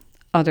of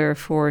other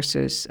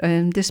forces.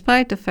 And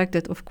despite the fact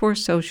that, of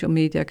course, social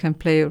media can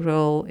play a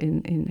role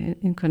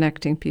in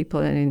connecting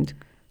people and in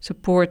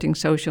supporting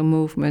social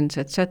movements,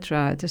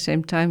 etc., at the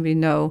same time, we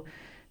know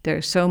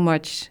there's so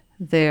much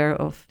there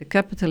of the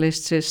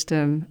capitalist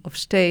system, of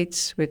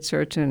states with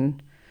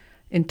certain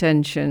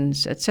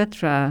intentions,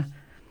 etc.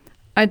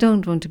 I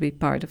don't want to be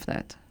part of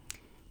that.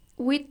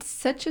 With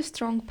such a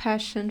strong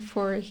passion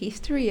for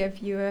history,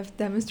 as you have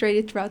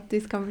demonstrated throughout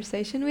this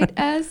conversation with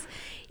us,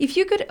 if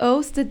you could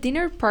host a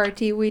dinner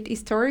party with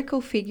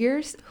historical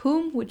figures,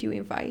 whom would you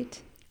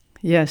invite?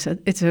 Yes,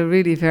 it's a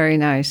really very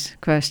nice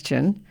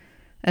question.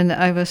 And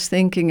I was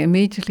thinking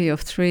immediately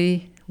of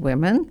 3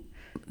 women.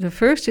 The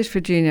first is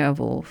Virginia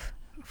Woolf.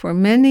 For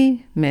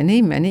many,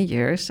 many, many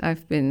years,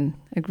 I've been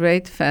a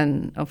great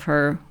fan of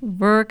her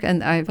work,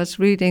 and I was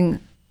reading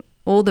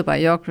all the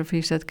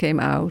biographies that came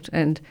out.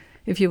 And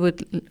if you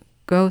would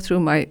go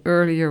through my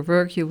earlier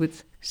work, you would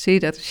see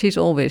that she's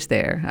always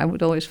there. I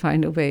would always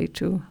find a way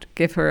to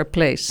give her a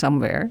place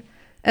somewhere.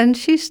 And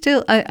she's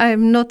still,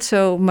 I'm not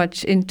so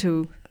much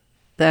into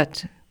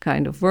that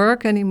kind of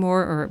work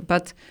anymore,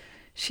 but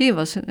she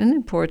was an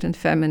important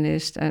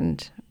feminist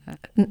and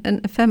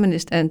a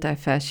feminist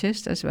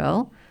anti-fascist as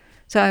well.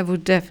 So I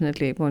would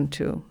definitely want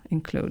to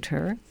include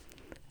her.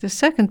 The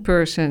second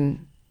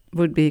person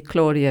would be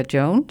Claudia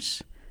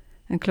Jones.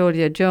 And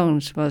Claudia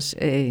Jones was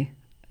a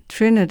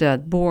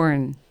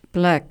Trinidad-born,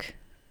 black,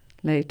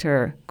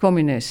 later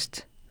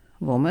communist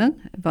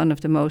woman, one of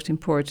the most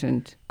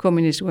important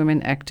communist women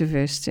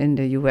activists in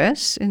the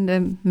US in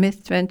the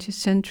mid-20th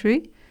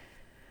century.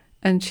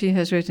 And she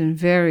has written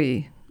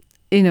very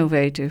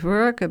innovative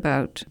work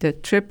about the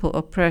triple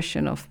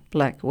oppression of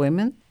black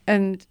women.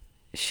 And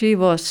she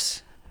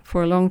was,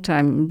 for a long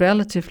time,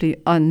 relatively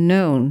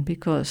unknown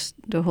because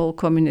the whole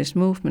communist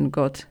movement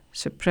got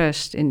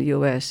suppressed in the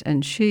US,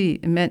 and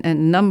a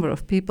number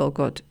of people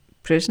got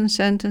prison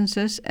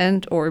sentences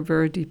and or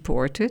were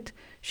deported.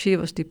 She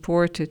was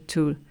deported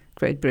to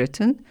Great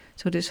Britain.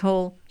 So this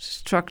whole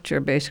structure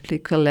basically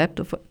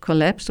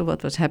collapsed of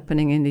what was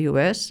happening in the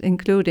US,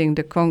 including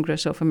the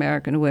Congress of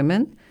American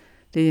Women,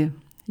 the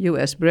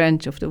U.S.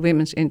 branch of the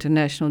Women's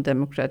International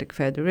Democratic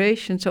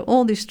Federation. So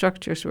all these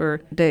structures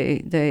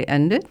they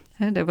ended.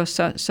 And there was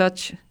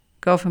such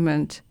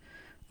government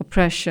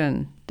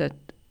oppression that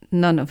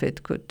none of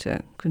it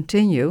could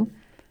continue.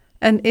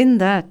 And in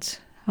that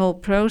whole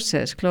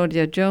process,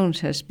 Claudia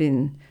Jones has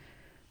been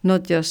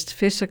not just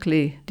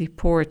physically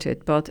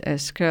deported, but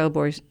as Carol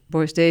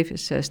Boyce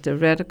Davis says, the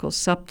radical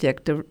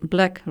subject, the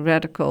black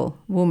radical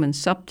woman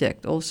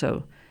subject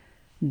also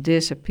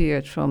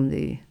disappeared from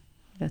the,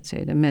 let's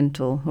say, the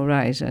mental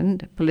horizon,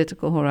 the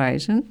political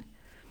horizon,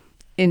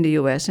 in the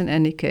US in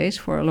any case,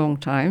 for a long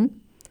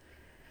time.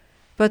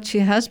 But she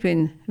has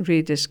been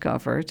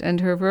rediscovered,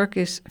 and her work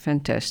is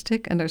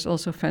fantastic, and there's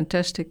also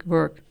fantastic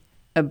work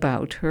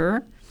about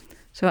her.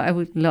 So I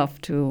would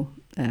love to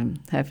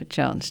have a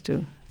chance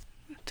to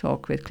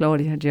talk with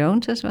Claudia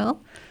Jones as well.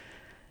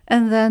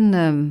 And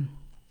then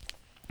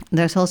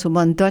there's also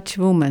one Dutch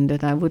woman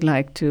that I would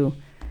like to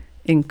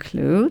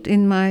include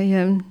in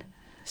my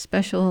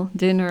special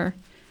dinner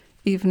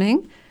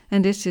evening.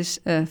 And this is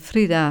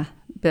Frida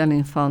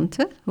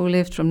Belinfante, who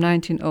lived from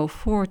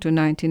 1904 to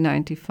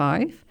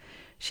 1995.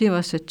 She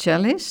was a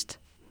cellist,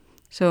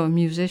 so a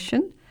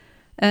musician,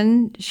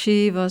 and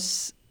she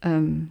was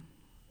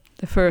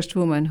the first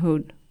woman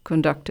who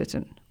conducted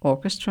an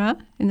orchestra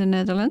in the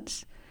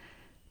Netherlands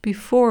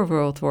before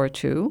World War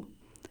II.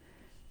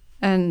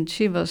 And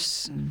she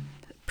was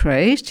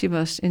praised. She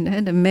was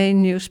in the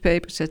main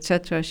newspapers,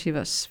 etc. She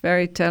was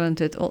very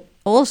talented,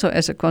 also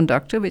as a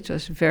conductor, which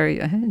was very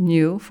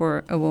new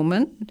for a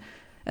woman,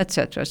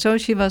 etc. So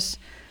she was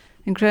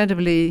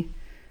incredibly,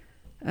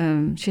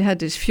 she had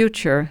this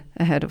future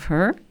ahead of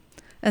her.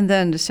 And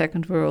then the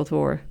Second World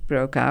War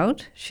broke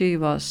out. She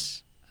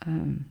was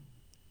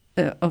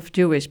of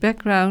Jewish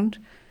background.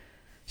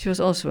 She was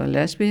also a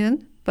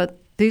lesbian, but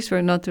these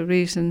were not the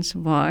reasons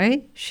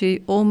why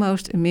she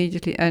almost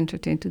immediately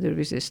entered into the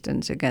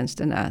resistance against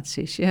the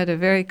Nazis. She had a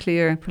very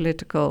clear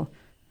political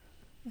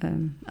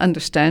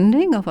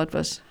understanding of what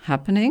was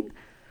happening,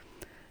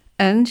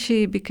 and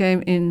she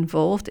became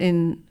involved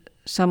in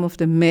some of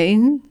the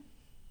main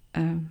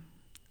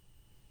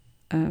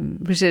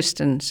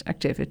resistance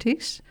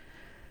activities.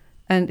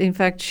 And in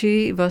fact,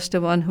 she was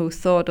the one who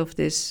thought of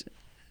this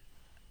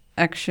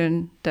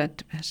action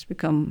that has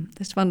become,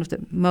 that's one of the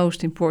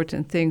most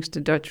important things the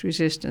Dutch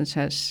resistance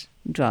has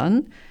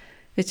done,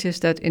 which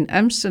is that in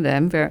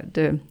Amsterdam, where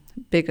the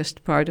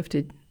biggest part of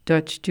the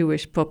Dutch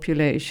Jewish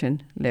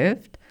population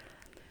lived,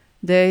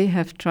 they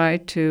have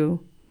tried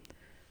to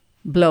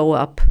blow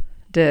up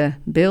the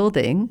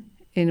building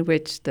in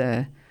which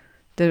the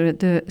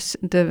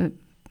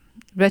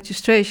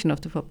registration of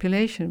the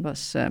population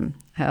was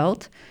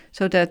held,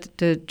 so that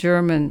the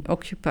German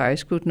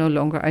occupiers could no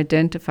longer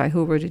identify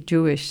who were the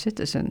Jewish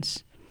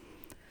citizens.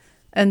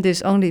 And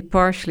this only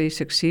partially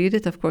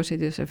succeeded. Of course,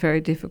 it is a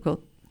very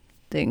difficult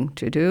thing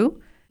to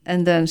do.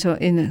 And then, so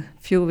in a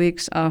few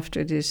weeks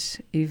after this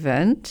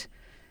event,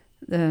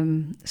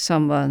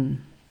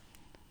 someone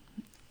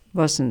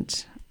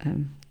wasn't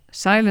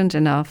silent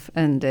enough,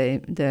 and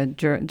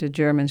the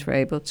Germans were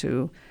able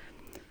to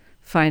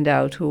find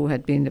out who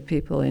had been the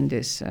people in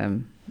this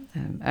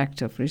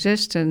act of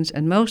resistance,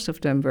 and most of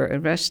them were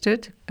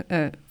arrested.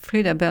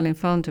 Frida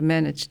Belinfante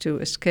managed to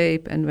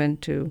escape and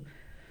went to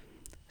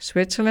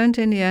Switzerland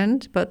in the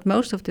end, but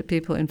most of the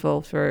people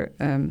involved were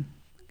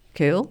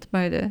killed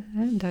by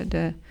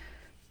the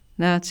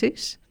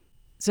Nazis.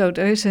 So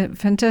there is a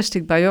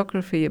fantastic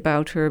biography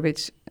about her,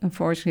 which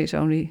unfortunately is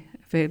only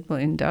available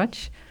in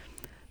Dutch.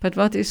 But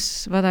what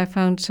I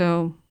found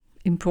so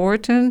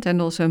important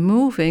and also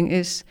moving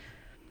is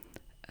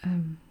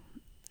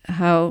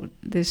how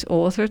this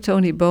author,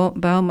 Tony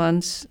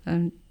Bouwmans,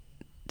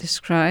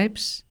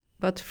 describes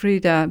what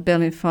Frida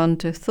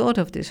Belinfante thought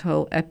of this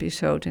whole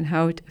episode and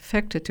how it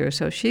affected her.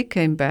 So she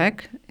came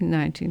back in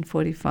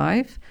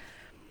 1945,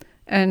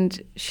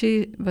 and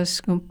she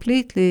was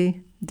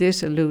completely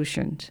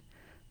disillusioned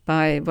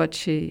by what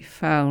she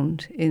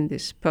found in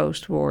this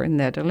post-war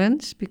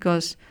Netherlands,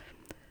 because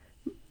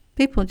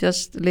people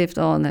just lived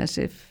on as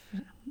if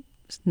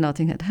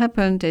nothing had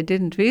happened. They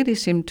didn't really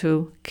seem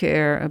to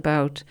care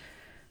about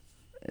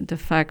the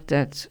fact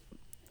that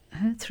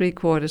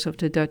 3/4 of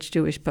the Dutch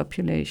Jewish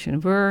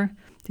population were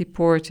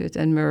deported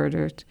and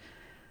murdered.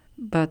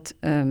 But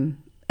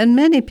and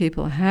many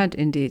people had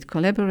indeed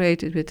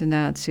collaborated with the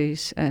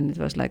Nazis, and it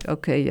was like,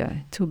 okay, yeah,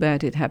 too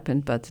bad it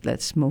happened, but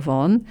let's move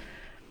on.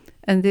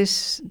 And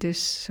this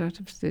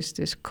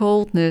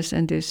coldness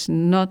and this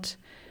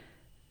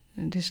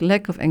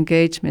lack of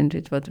engagement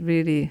with what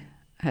really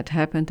had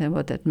happened and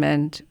what that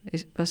meant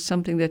was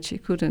something that she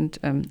couldn't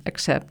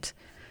accept.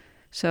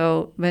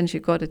 So when she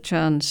got a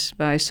chance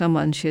by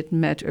someone she had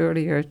met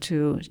earlier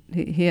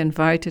he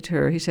invited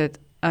her. He said,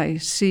 I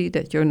see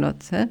that you're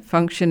not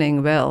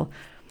functioning well.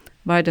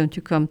 Why don't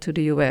you come to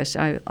the US?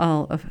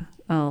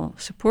 I'll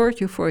support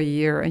you for a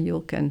year, and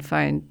you can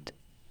find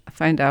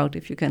out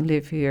if you can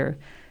live here,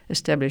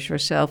 establish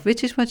yourself,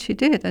 which is what she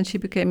did. And she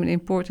became an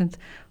important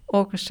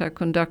orchestra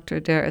conductor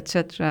there,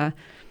 etc.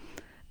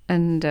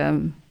 And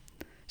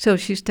So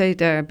she stayed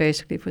there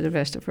basically for the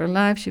rest of her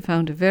life. She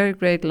found a very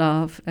great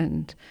love,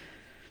 and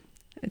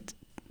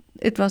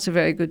it was a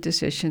very good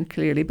decision,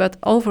 clearly. But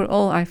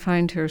overall, I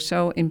find her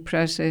so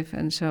impressive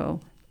and so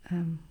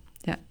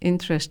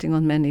interesting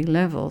on many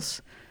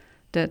levels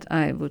that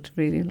I would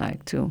really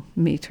like to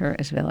meet her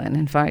as well and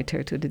invite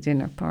her to the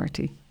dinner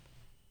party.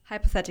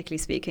 Hypothetically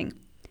speaking,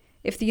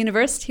 if the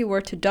university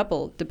were to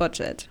double the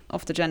budget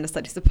of the Gender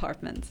Studies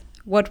department,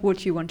 what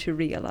would you want to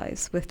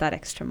realize with that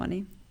extra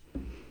money?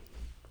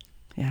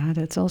 Yeah,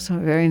 that's also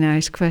a very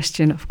nice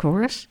question, of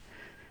course.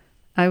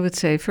 I would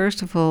say,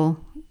 first of all,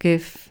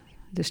 give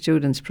the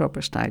students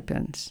proper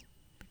stipends,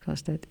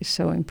 because that is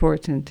so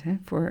important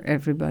for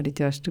everybody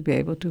just to be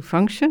able to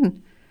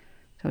function.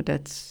 So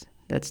that's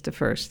the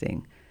first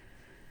thing.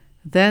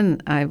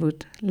 Then I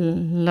would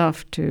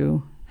love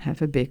to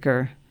have a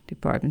bigger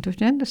Department of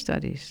Gender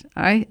Studies.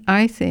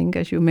 I think,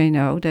 as you may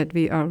know, that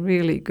we are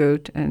really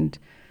good and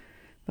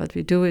what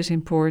we do is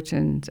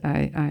important.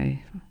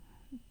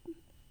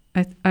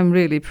 I'm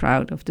really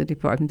proud of the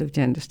Department of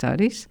Gender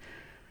Studies,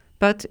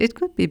 but it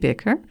could be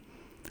bigger.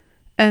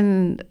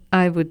 And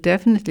I would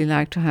definitely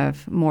like to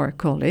have more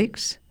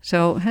colleagues.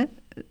 So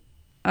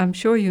I'm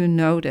sure you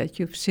know that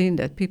you've seen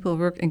that people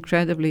work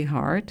incredibly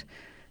hard.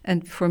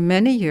 And for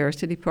many years,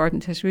 the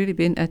department has really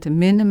been at the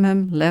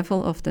minimum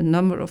level of the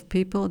number of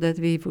people that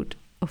we would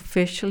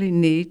officially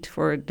need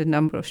for the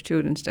number of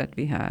students that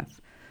we have.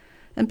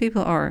 And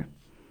people are,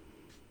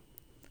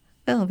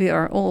 we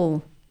are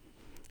all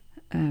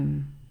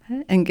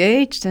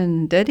engaged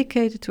and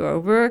dedicated to our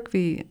work.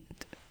 We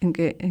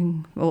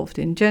involved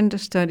in gender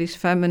studies,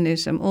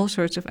 feminism, all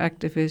sorts of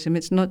activism.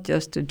 It's not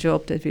just a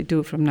job that we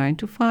do from 9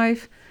 to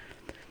 5.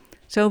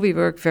 So we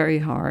work very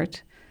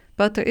hard.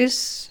 But there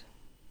is,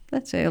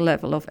 let's say, a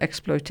level of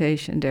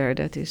exploitation there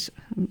that is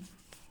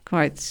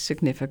quite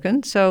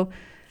significant. So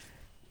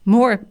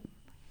more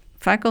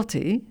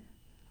faculty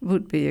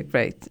would be a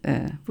great,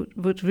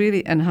 would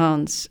really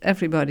enhance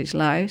everybody's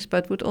lives,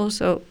 but would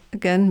also,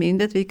 again, mean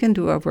that we can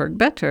do our work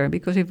better,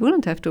 because we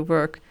wouldn't have to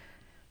work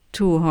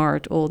too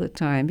hard all the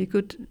time. We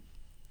could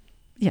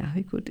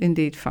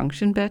indeed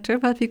function better,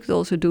 but we could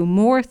also do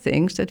more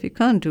things that we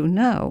can't do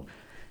now.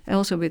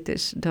 Also with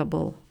this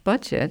double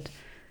budget,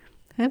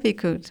 we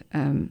could,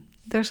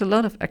 there's a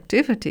lot of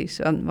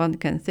activities one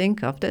can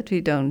think of that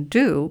we don't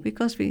do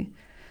because we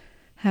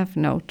have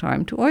no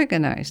time to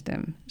organize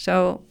them.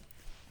 So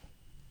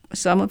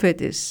some of it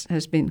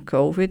has been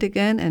COVID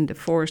again and the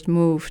forced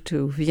move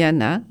to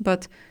Vienna,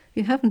 but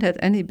we haven't had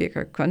any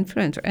bigger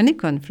conference or any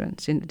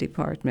conference in the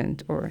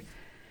department or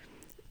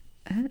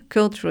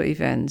cultural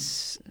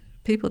events,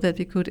 people that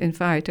we could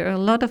invite. There are a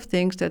lot of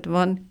things that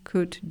one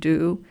could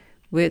do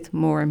with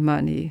more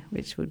money,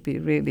 which would be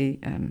really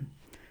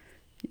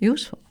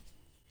useful.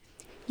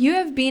 You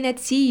have been at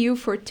CEU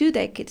for 2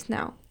 decades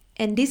now,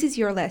 and this is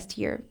your last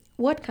year.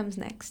 What comes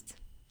next?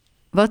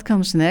 What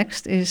comes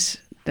next is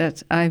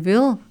that I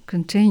will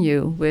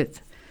continue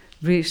with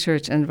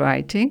research and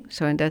writing.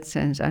 So in that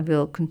sense, I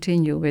will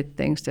continue with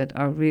things that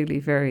are really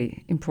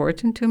very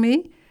important to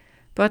me,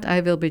 but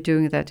I will be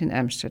doing that in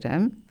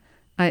Amsterdam.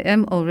 I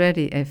am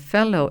already a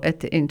fellow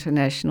at the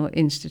International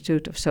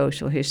Institute of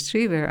Social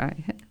History, where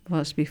I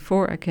was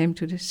before I came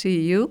to the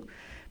CEU,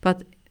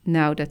 but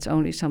now that's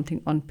only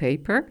something on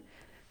paper.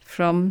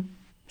 From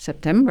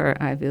September,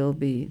 I will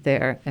be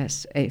there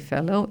as a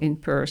fellow in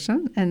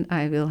person, and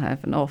I will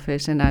have an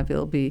office, and I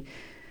will be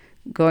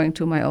going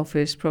to my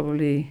office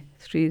probably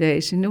 3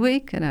 days in a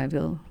week, and I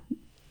will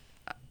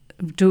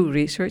do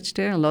research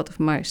there. A lot of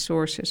my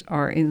sources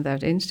are in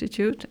that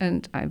institute,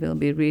 and I will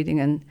be reading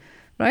and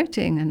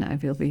writing, and I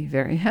will be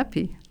very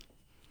happy.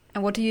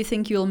 And what do you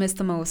think you'll miss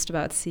the most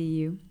about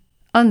CEU?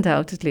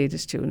 Undoubtedly the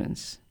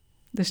students.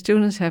 The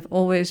students have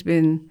always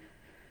been,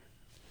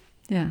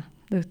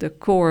 the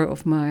core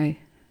of my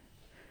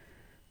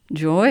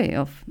joy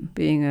of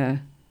being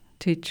a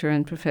teacher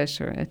and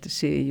professor at the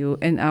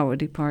CEU in our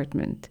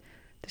department.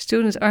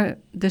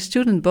 The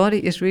student body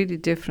is really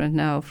different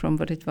now from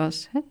what it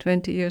was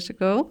 20 years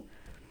ago,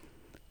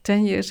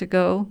 10 years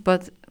ago,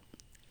 but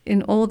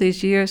in all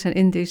these years and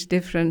in these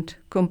different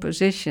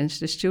compositions,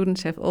 the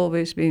students have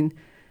always been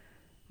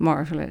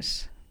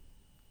marvelous,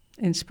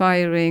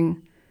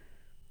 inspiring.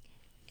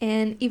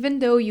 And even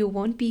though you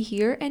won't be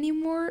here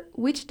anymore,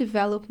 which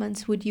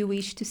developments would you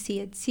wish to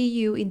see at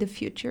CEU in the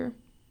future?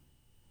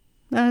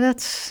 Now,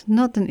 that's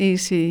not an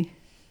easy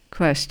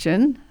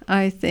question.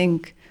 I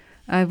think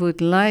I would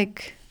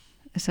like,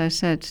 as I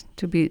said,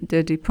 to be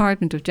the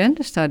Department of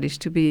Gender Studies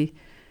to be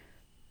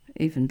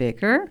even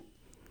bigger.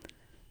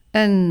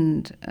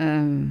 And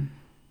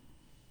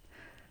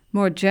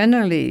more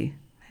generally,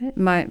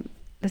 my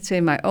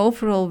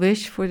overall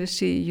wish for the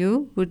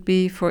CEU would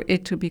be for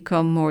it to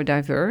become more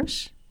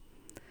diverse.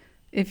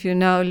 If you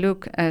now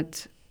look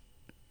at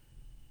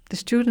the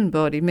student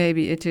body,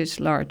 maybe it is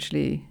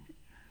largely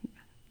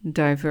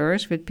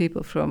diverse with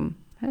people from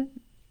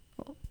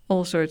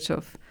all sorts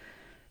of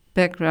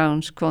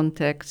backgrounds,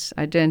 contexts,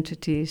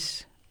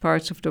 identities,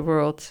 parts of the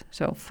world,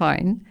 so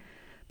fine.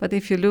 But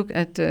if you look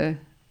at the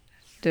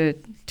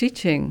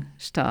teaching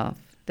staff,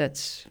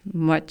 that's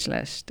much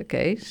less the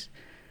case.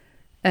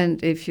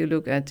 And if you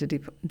look at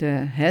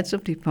the heads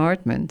of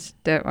departments,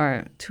 there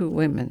are 2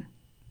 women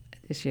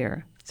this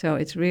year. So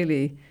it's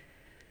really,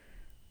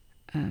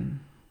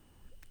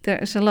 there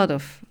is a lot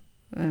of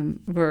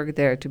work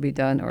there to be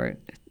done, or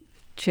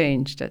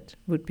change that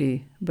would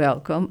be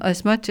welcome.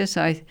 As much as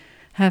I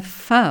have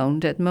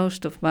found that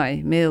most of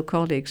my male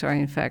colleagues are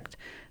in fact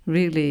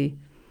really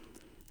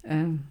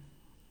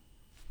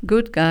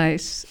good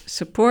guys,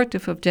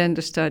 supportive of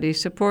gender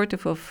studies,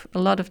 supportive of a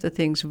lot of the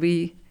things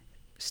we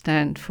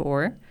stand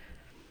for.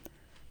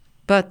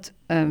 But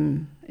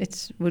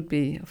it would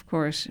be, of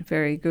course,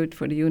 very good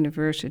for the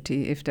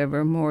university if there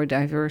were more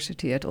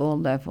diversity at all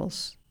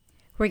levels.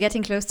 We're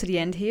getting close to the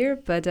end here,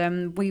 but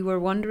we were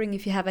wondering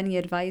if you have any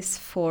advice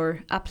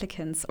for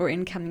applicants or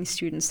incoming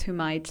students who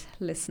might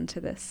listen to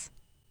this.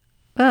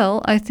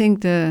 Well, I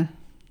think the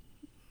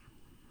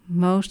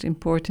most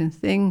important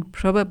thing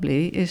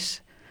probably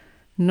is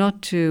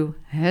not to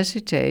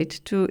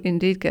hesitate to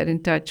indeed get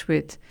in touch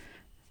with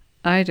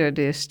either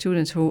the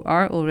students who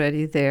are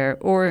already there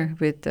or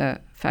with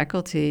the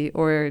faculty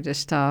or the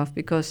staff,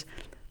 because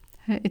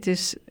it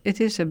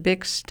is a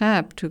big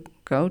step to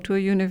go to a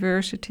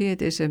university.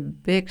 It is a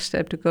big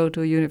step to go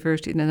to a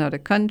university in another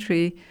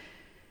country.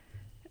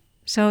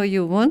 So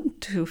you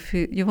want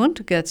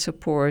to get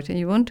support, and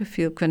you want to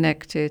feel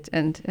connected.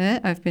 And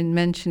I've been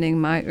mentioning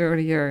my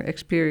earlier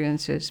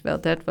experiences. Well,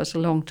 that was a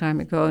long time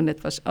ago, and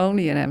it was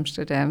only in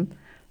Amsterdam,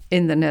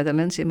 in the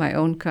Netherlands, in my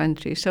own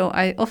country. So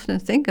I often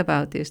think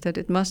about this, that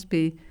it must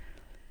be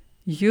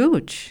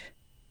huge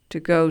to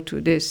go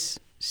to this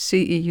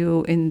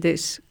CEU in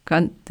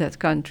that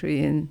country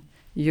in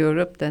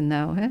Europe, then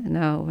now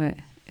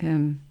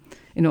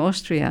in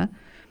Austria.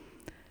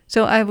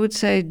 So I would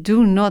say,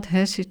 do not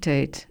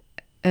hesitate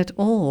at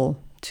all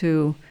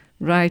to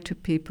write to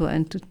people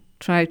and to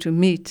try to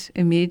meet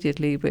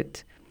immediately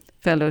with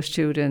fellow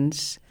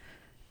students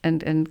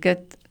and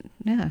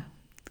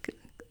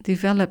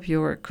develop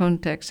your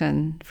contacts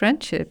and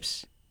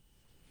friendships.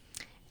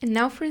 And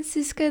now,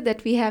 Francisca,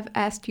 that we have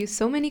asked you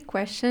so many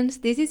questions,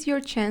 this is your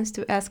chance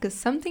to ask us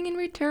something in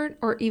return,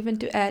 or even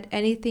to add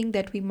anything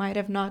that we might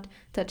have not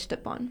touched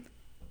upon.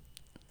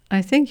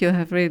 I think you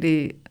have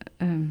really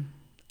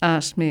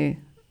asked me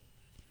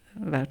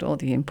about all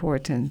the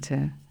important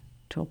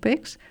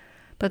topics,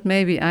 but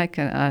maybe I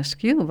can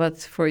ask you what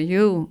for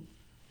you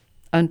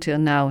until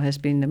now has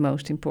been the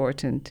most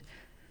important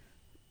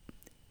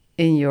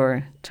in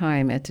your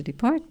time at the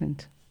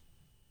department.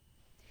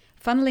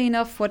 Funnily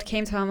enough, what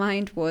came to my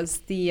mind was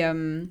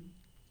the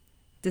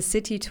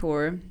city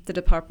tour the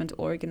department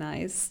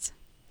organized,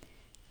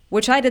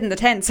 which I didn't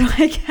attend, so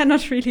I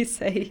cannot really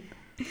say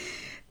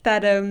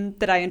that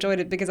I enjoyed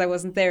it because I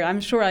wasn't there. I'm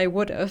sure I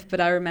would have,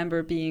 but I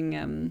remember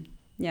being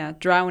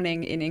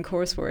drowning in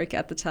coursework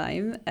at the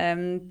time.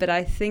 But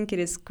I think it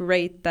is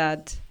great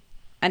that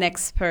an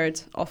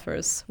expert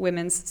offers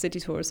women's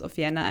city tours of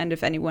Vienna, and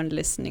if anyone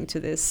listening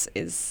to this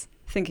is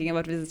thinking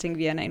about visiting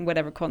Vienna in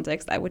whatever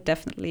context, I would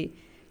definitely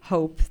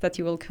hope that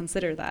you will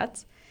consider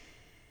that.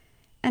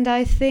 And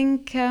I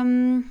think,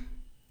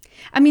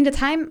 the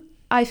time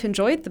I've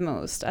enjoyed the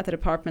most at the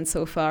department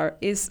so far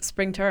is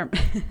spring term.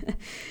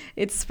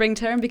 It's spring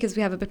term because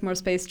we have a bit more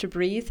space to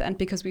breathe, and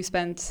because we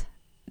spent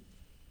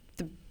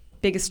the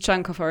biggest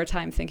chunk of our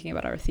time thinking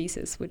about our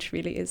thesis, which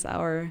really is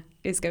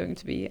going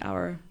to be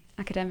our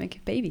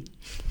academic baby.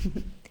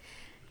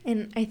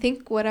 And I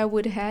think what I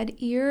would add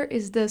here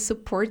is the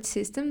support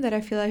system that I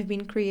feel I've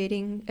been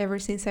creating ever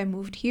since I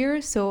moved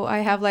here. So I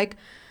have like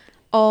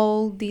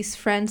all these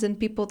friends and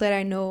people that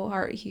I know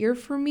are here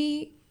for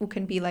me, who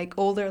can be like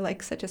older,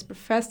 like such as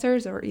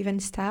professors or even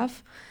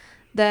staff.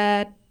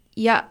 That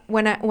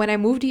when I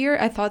moved here,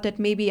 I thought that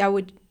maybe I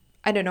would,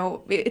 I don't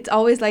know, it's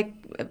always like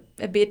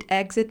a bit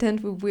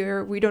hesitant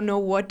where we don't know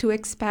what to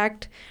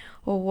expect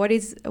or what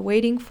is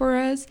waiting for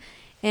us.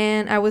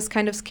 And I was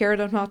kind of scared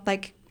of not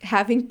like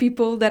having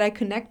people that I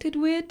connected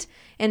with,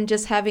 and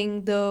just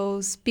having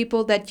those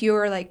people that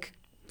you're like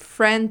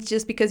friends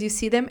just because you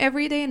see them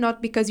every day,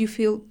 not because you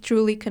feel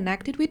truly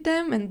connected with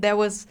them. And that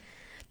was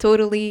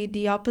totally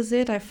the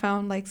opposite. I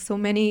found like so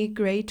many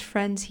great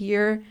friends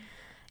here,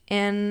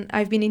 and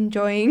I've been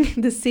enjoying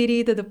the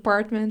city, the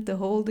department, the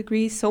whole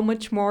degree so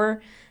much more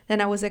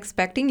than I was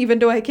expecting, even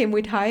though I came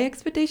with high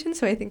expectations.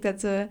 So I think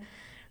that's a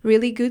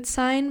really good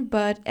sign.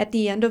 But at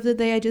the end of the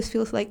day, I just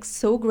feel like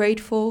so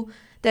grateful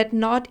that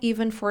not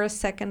even for a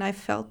second I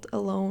felt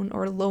alone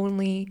or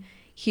lonely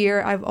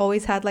here. I've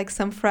always had like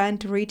some friend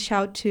to reach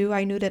out to.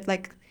 I knew that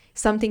like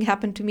something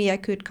happened to me, I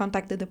could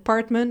contact the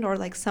department or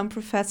like some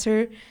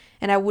professor,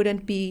 and I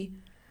wouldn't be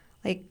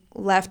like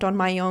left on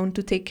my own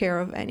to take care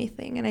of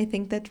anything. And I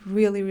think that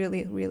really,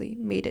 really, really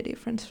made a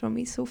difference for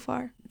me so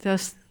far.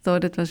 Just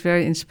thought it was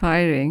very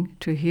inspiring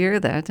to hear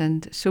that,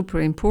 and super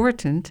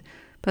important,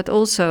 but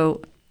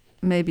also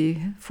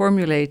maybe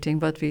formulating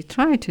what we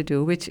try to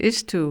do, which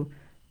is to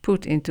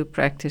put into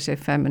practice a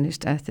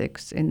feminist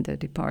ethics in the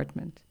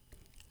department.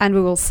 And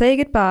we will say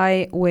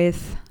goodbye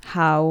with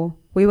how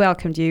we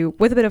welcomed you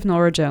with a bit of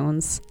Nora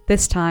Jones.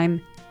 This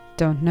time,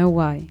 Don't Know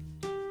Why.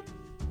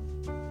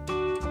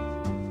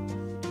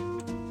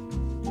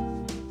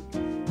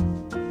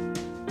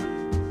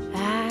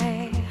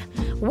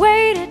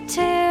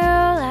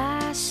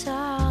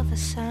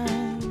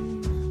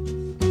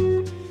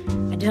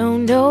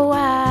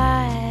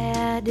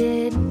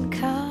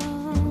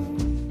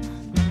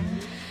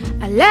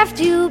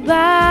 you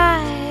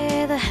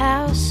by the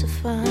house of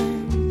fun.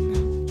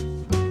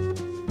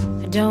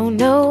 I don't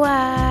know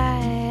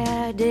why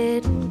I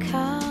didn't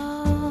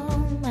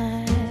come.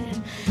 I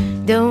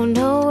don't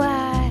know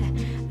why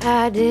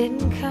I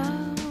didn't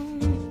come.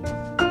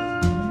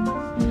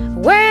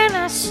 When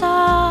I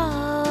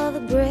saw the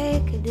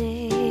break of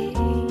day,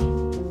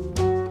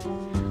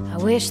 I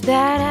wish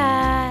that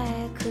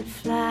I could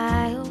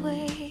fly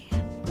away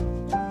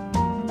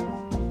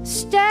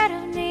instead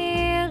of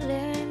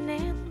kneeling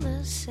in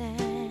the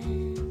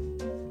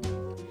sand,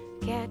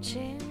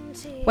 catching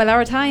tears. Well,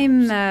 our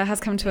time has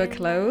come to a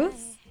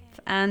close,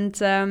 and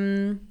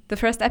the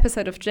first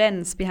episode of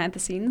Jen's Behind the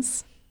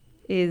Scenes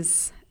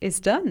is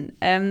done.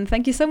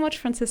 Thank you so much,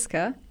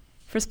 Francisca,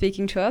 for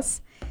speaking to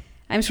us.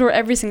 I'm sure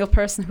every single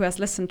person who has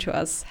listened to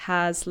us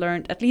has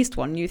learned at least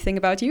one new thing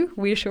about you.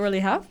 We surely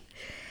have.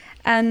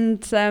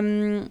 And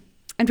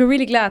we're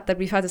really glad that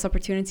we've had this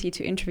opportunity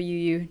to interview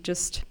you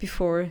just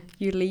before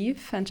you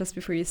leave and just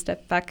before you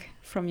step back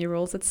from your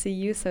roles at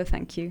CU. So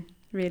thank you,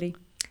 really.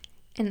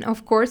 And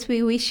of course,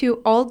 we wish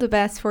you all the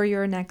best for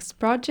your next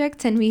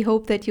project, and we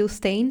hope that you'll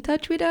stay in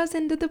touch with us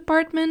in the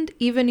department,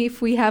 even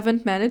if we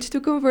haven't managed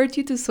to convert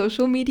you to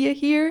social media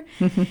here.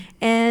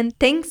 And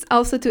thanks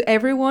also to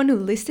everyone who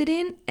listened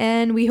in,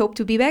 and we hope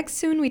to be back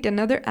soon with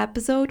another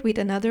episode with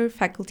another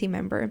faculty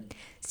member.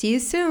 See you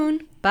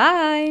soon.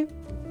 Bye.